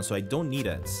boots on, so I don't need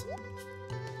it.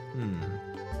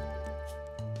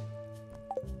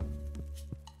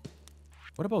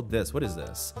 What about this? What is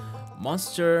this?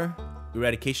 Monster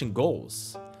eradication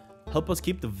goals. Help us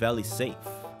keep the valley safe.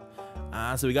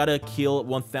 So we gotta kill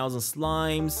 1,000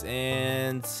 slimes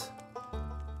and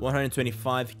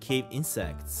 125 cave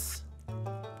insects.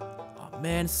 Oh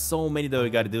man, so many that we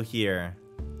gotta do here.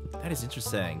 That is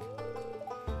interesting.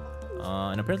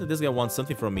 And apparently this guy wants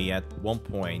something from me at one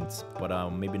point, but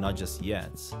maybe not just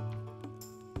yet.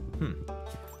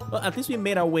 Well, at least we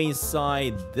made our way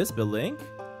inside this building.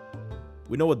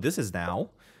 We know what this is now.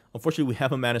 Unfortunately, we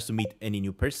haven't managed to meet any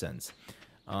new persons.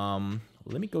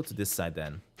 Let me go to this side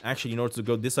then. Actually, in order to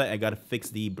go this side, I gotta fix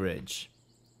the bridge.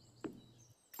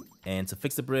 And to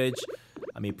fix the bridge,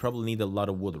 I may probably need a lot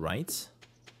of wood, right?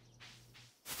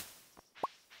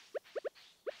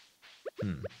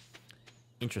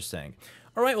 Interesting.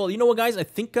 Alright, well, you know what, guys? I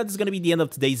think that's gonna be the end of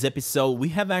today's episode. We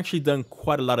have actually done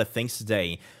quite a lot of things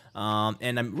today.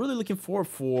 And I'm really looking forward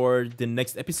for the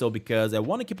next episode because I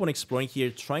want to keep on exploring here,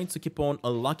 trying to keep on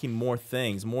unlocking more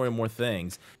things, more and more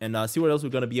things, and see what else we're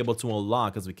going to be able to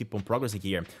unlock as we keep on progressing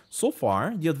here. So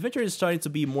far, the adventure is starting to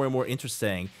be more and more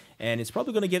interesting, and it's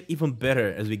probably going to get even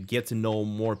better as we get to know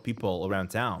more people around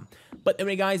town. But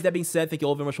anyway, guys, that being said, thank you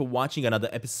all very much for watching another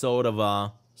episode of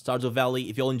Stardew Valley.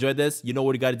 If you all enjoyed this, you know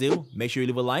what you got to do. Make sure you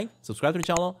leave a like, subscribe to the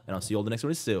channel, and I'll see you all the next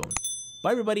one soon.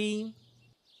 Bye, everybody!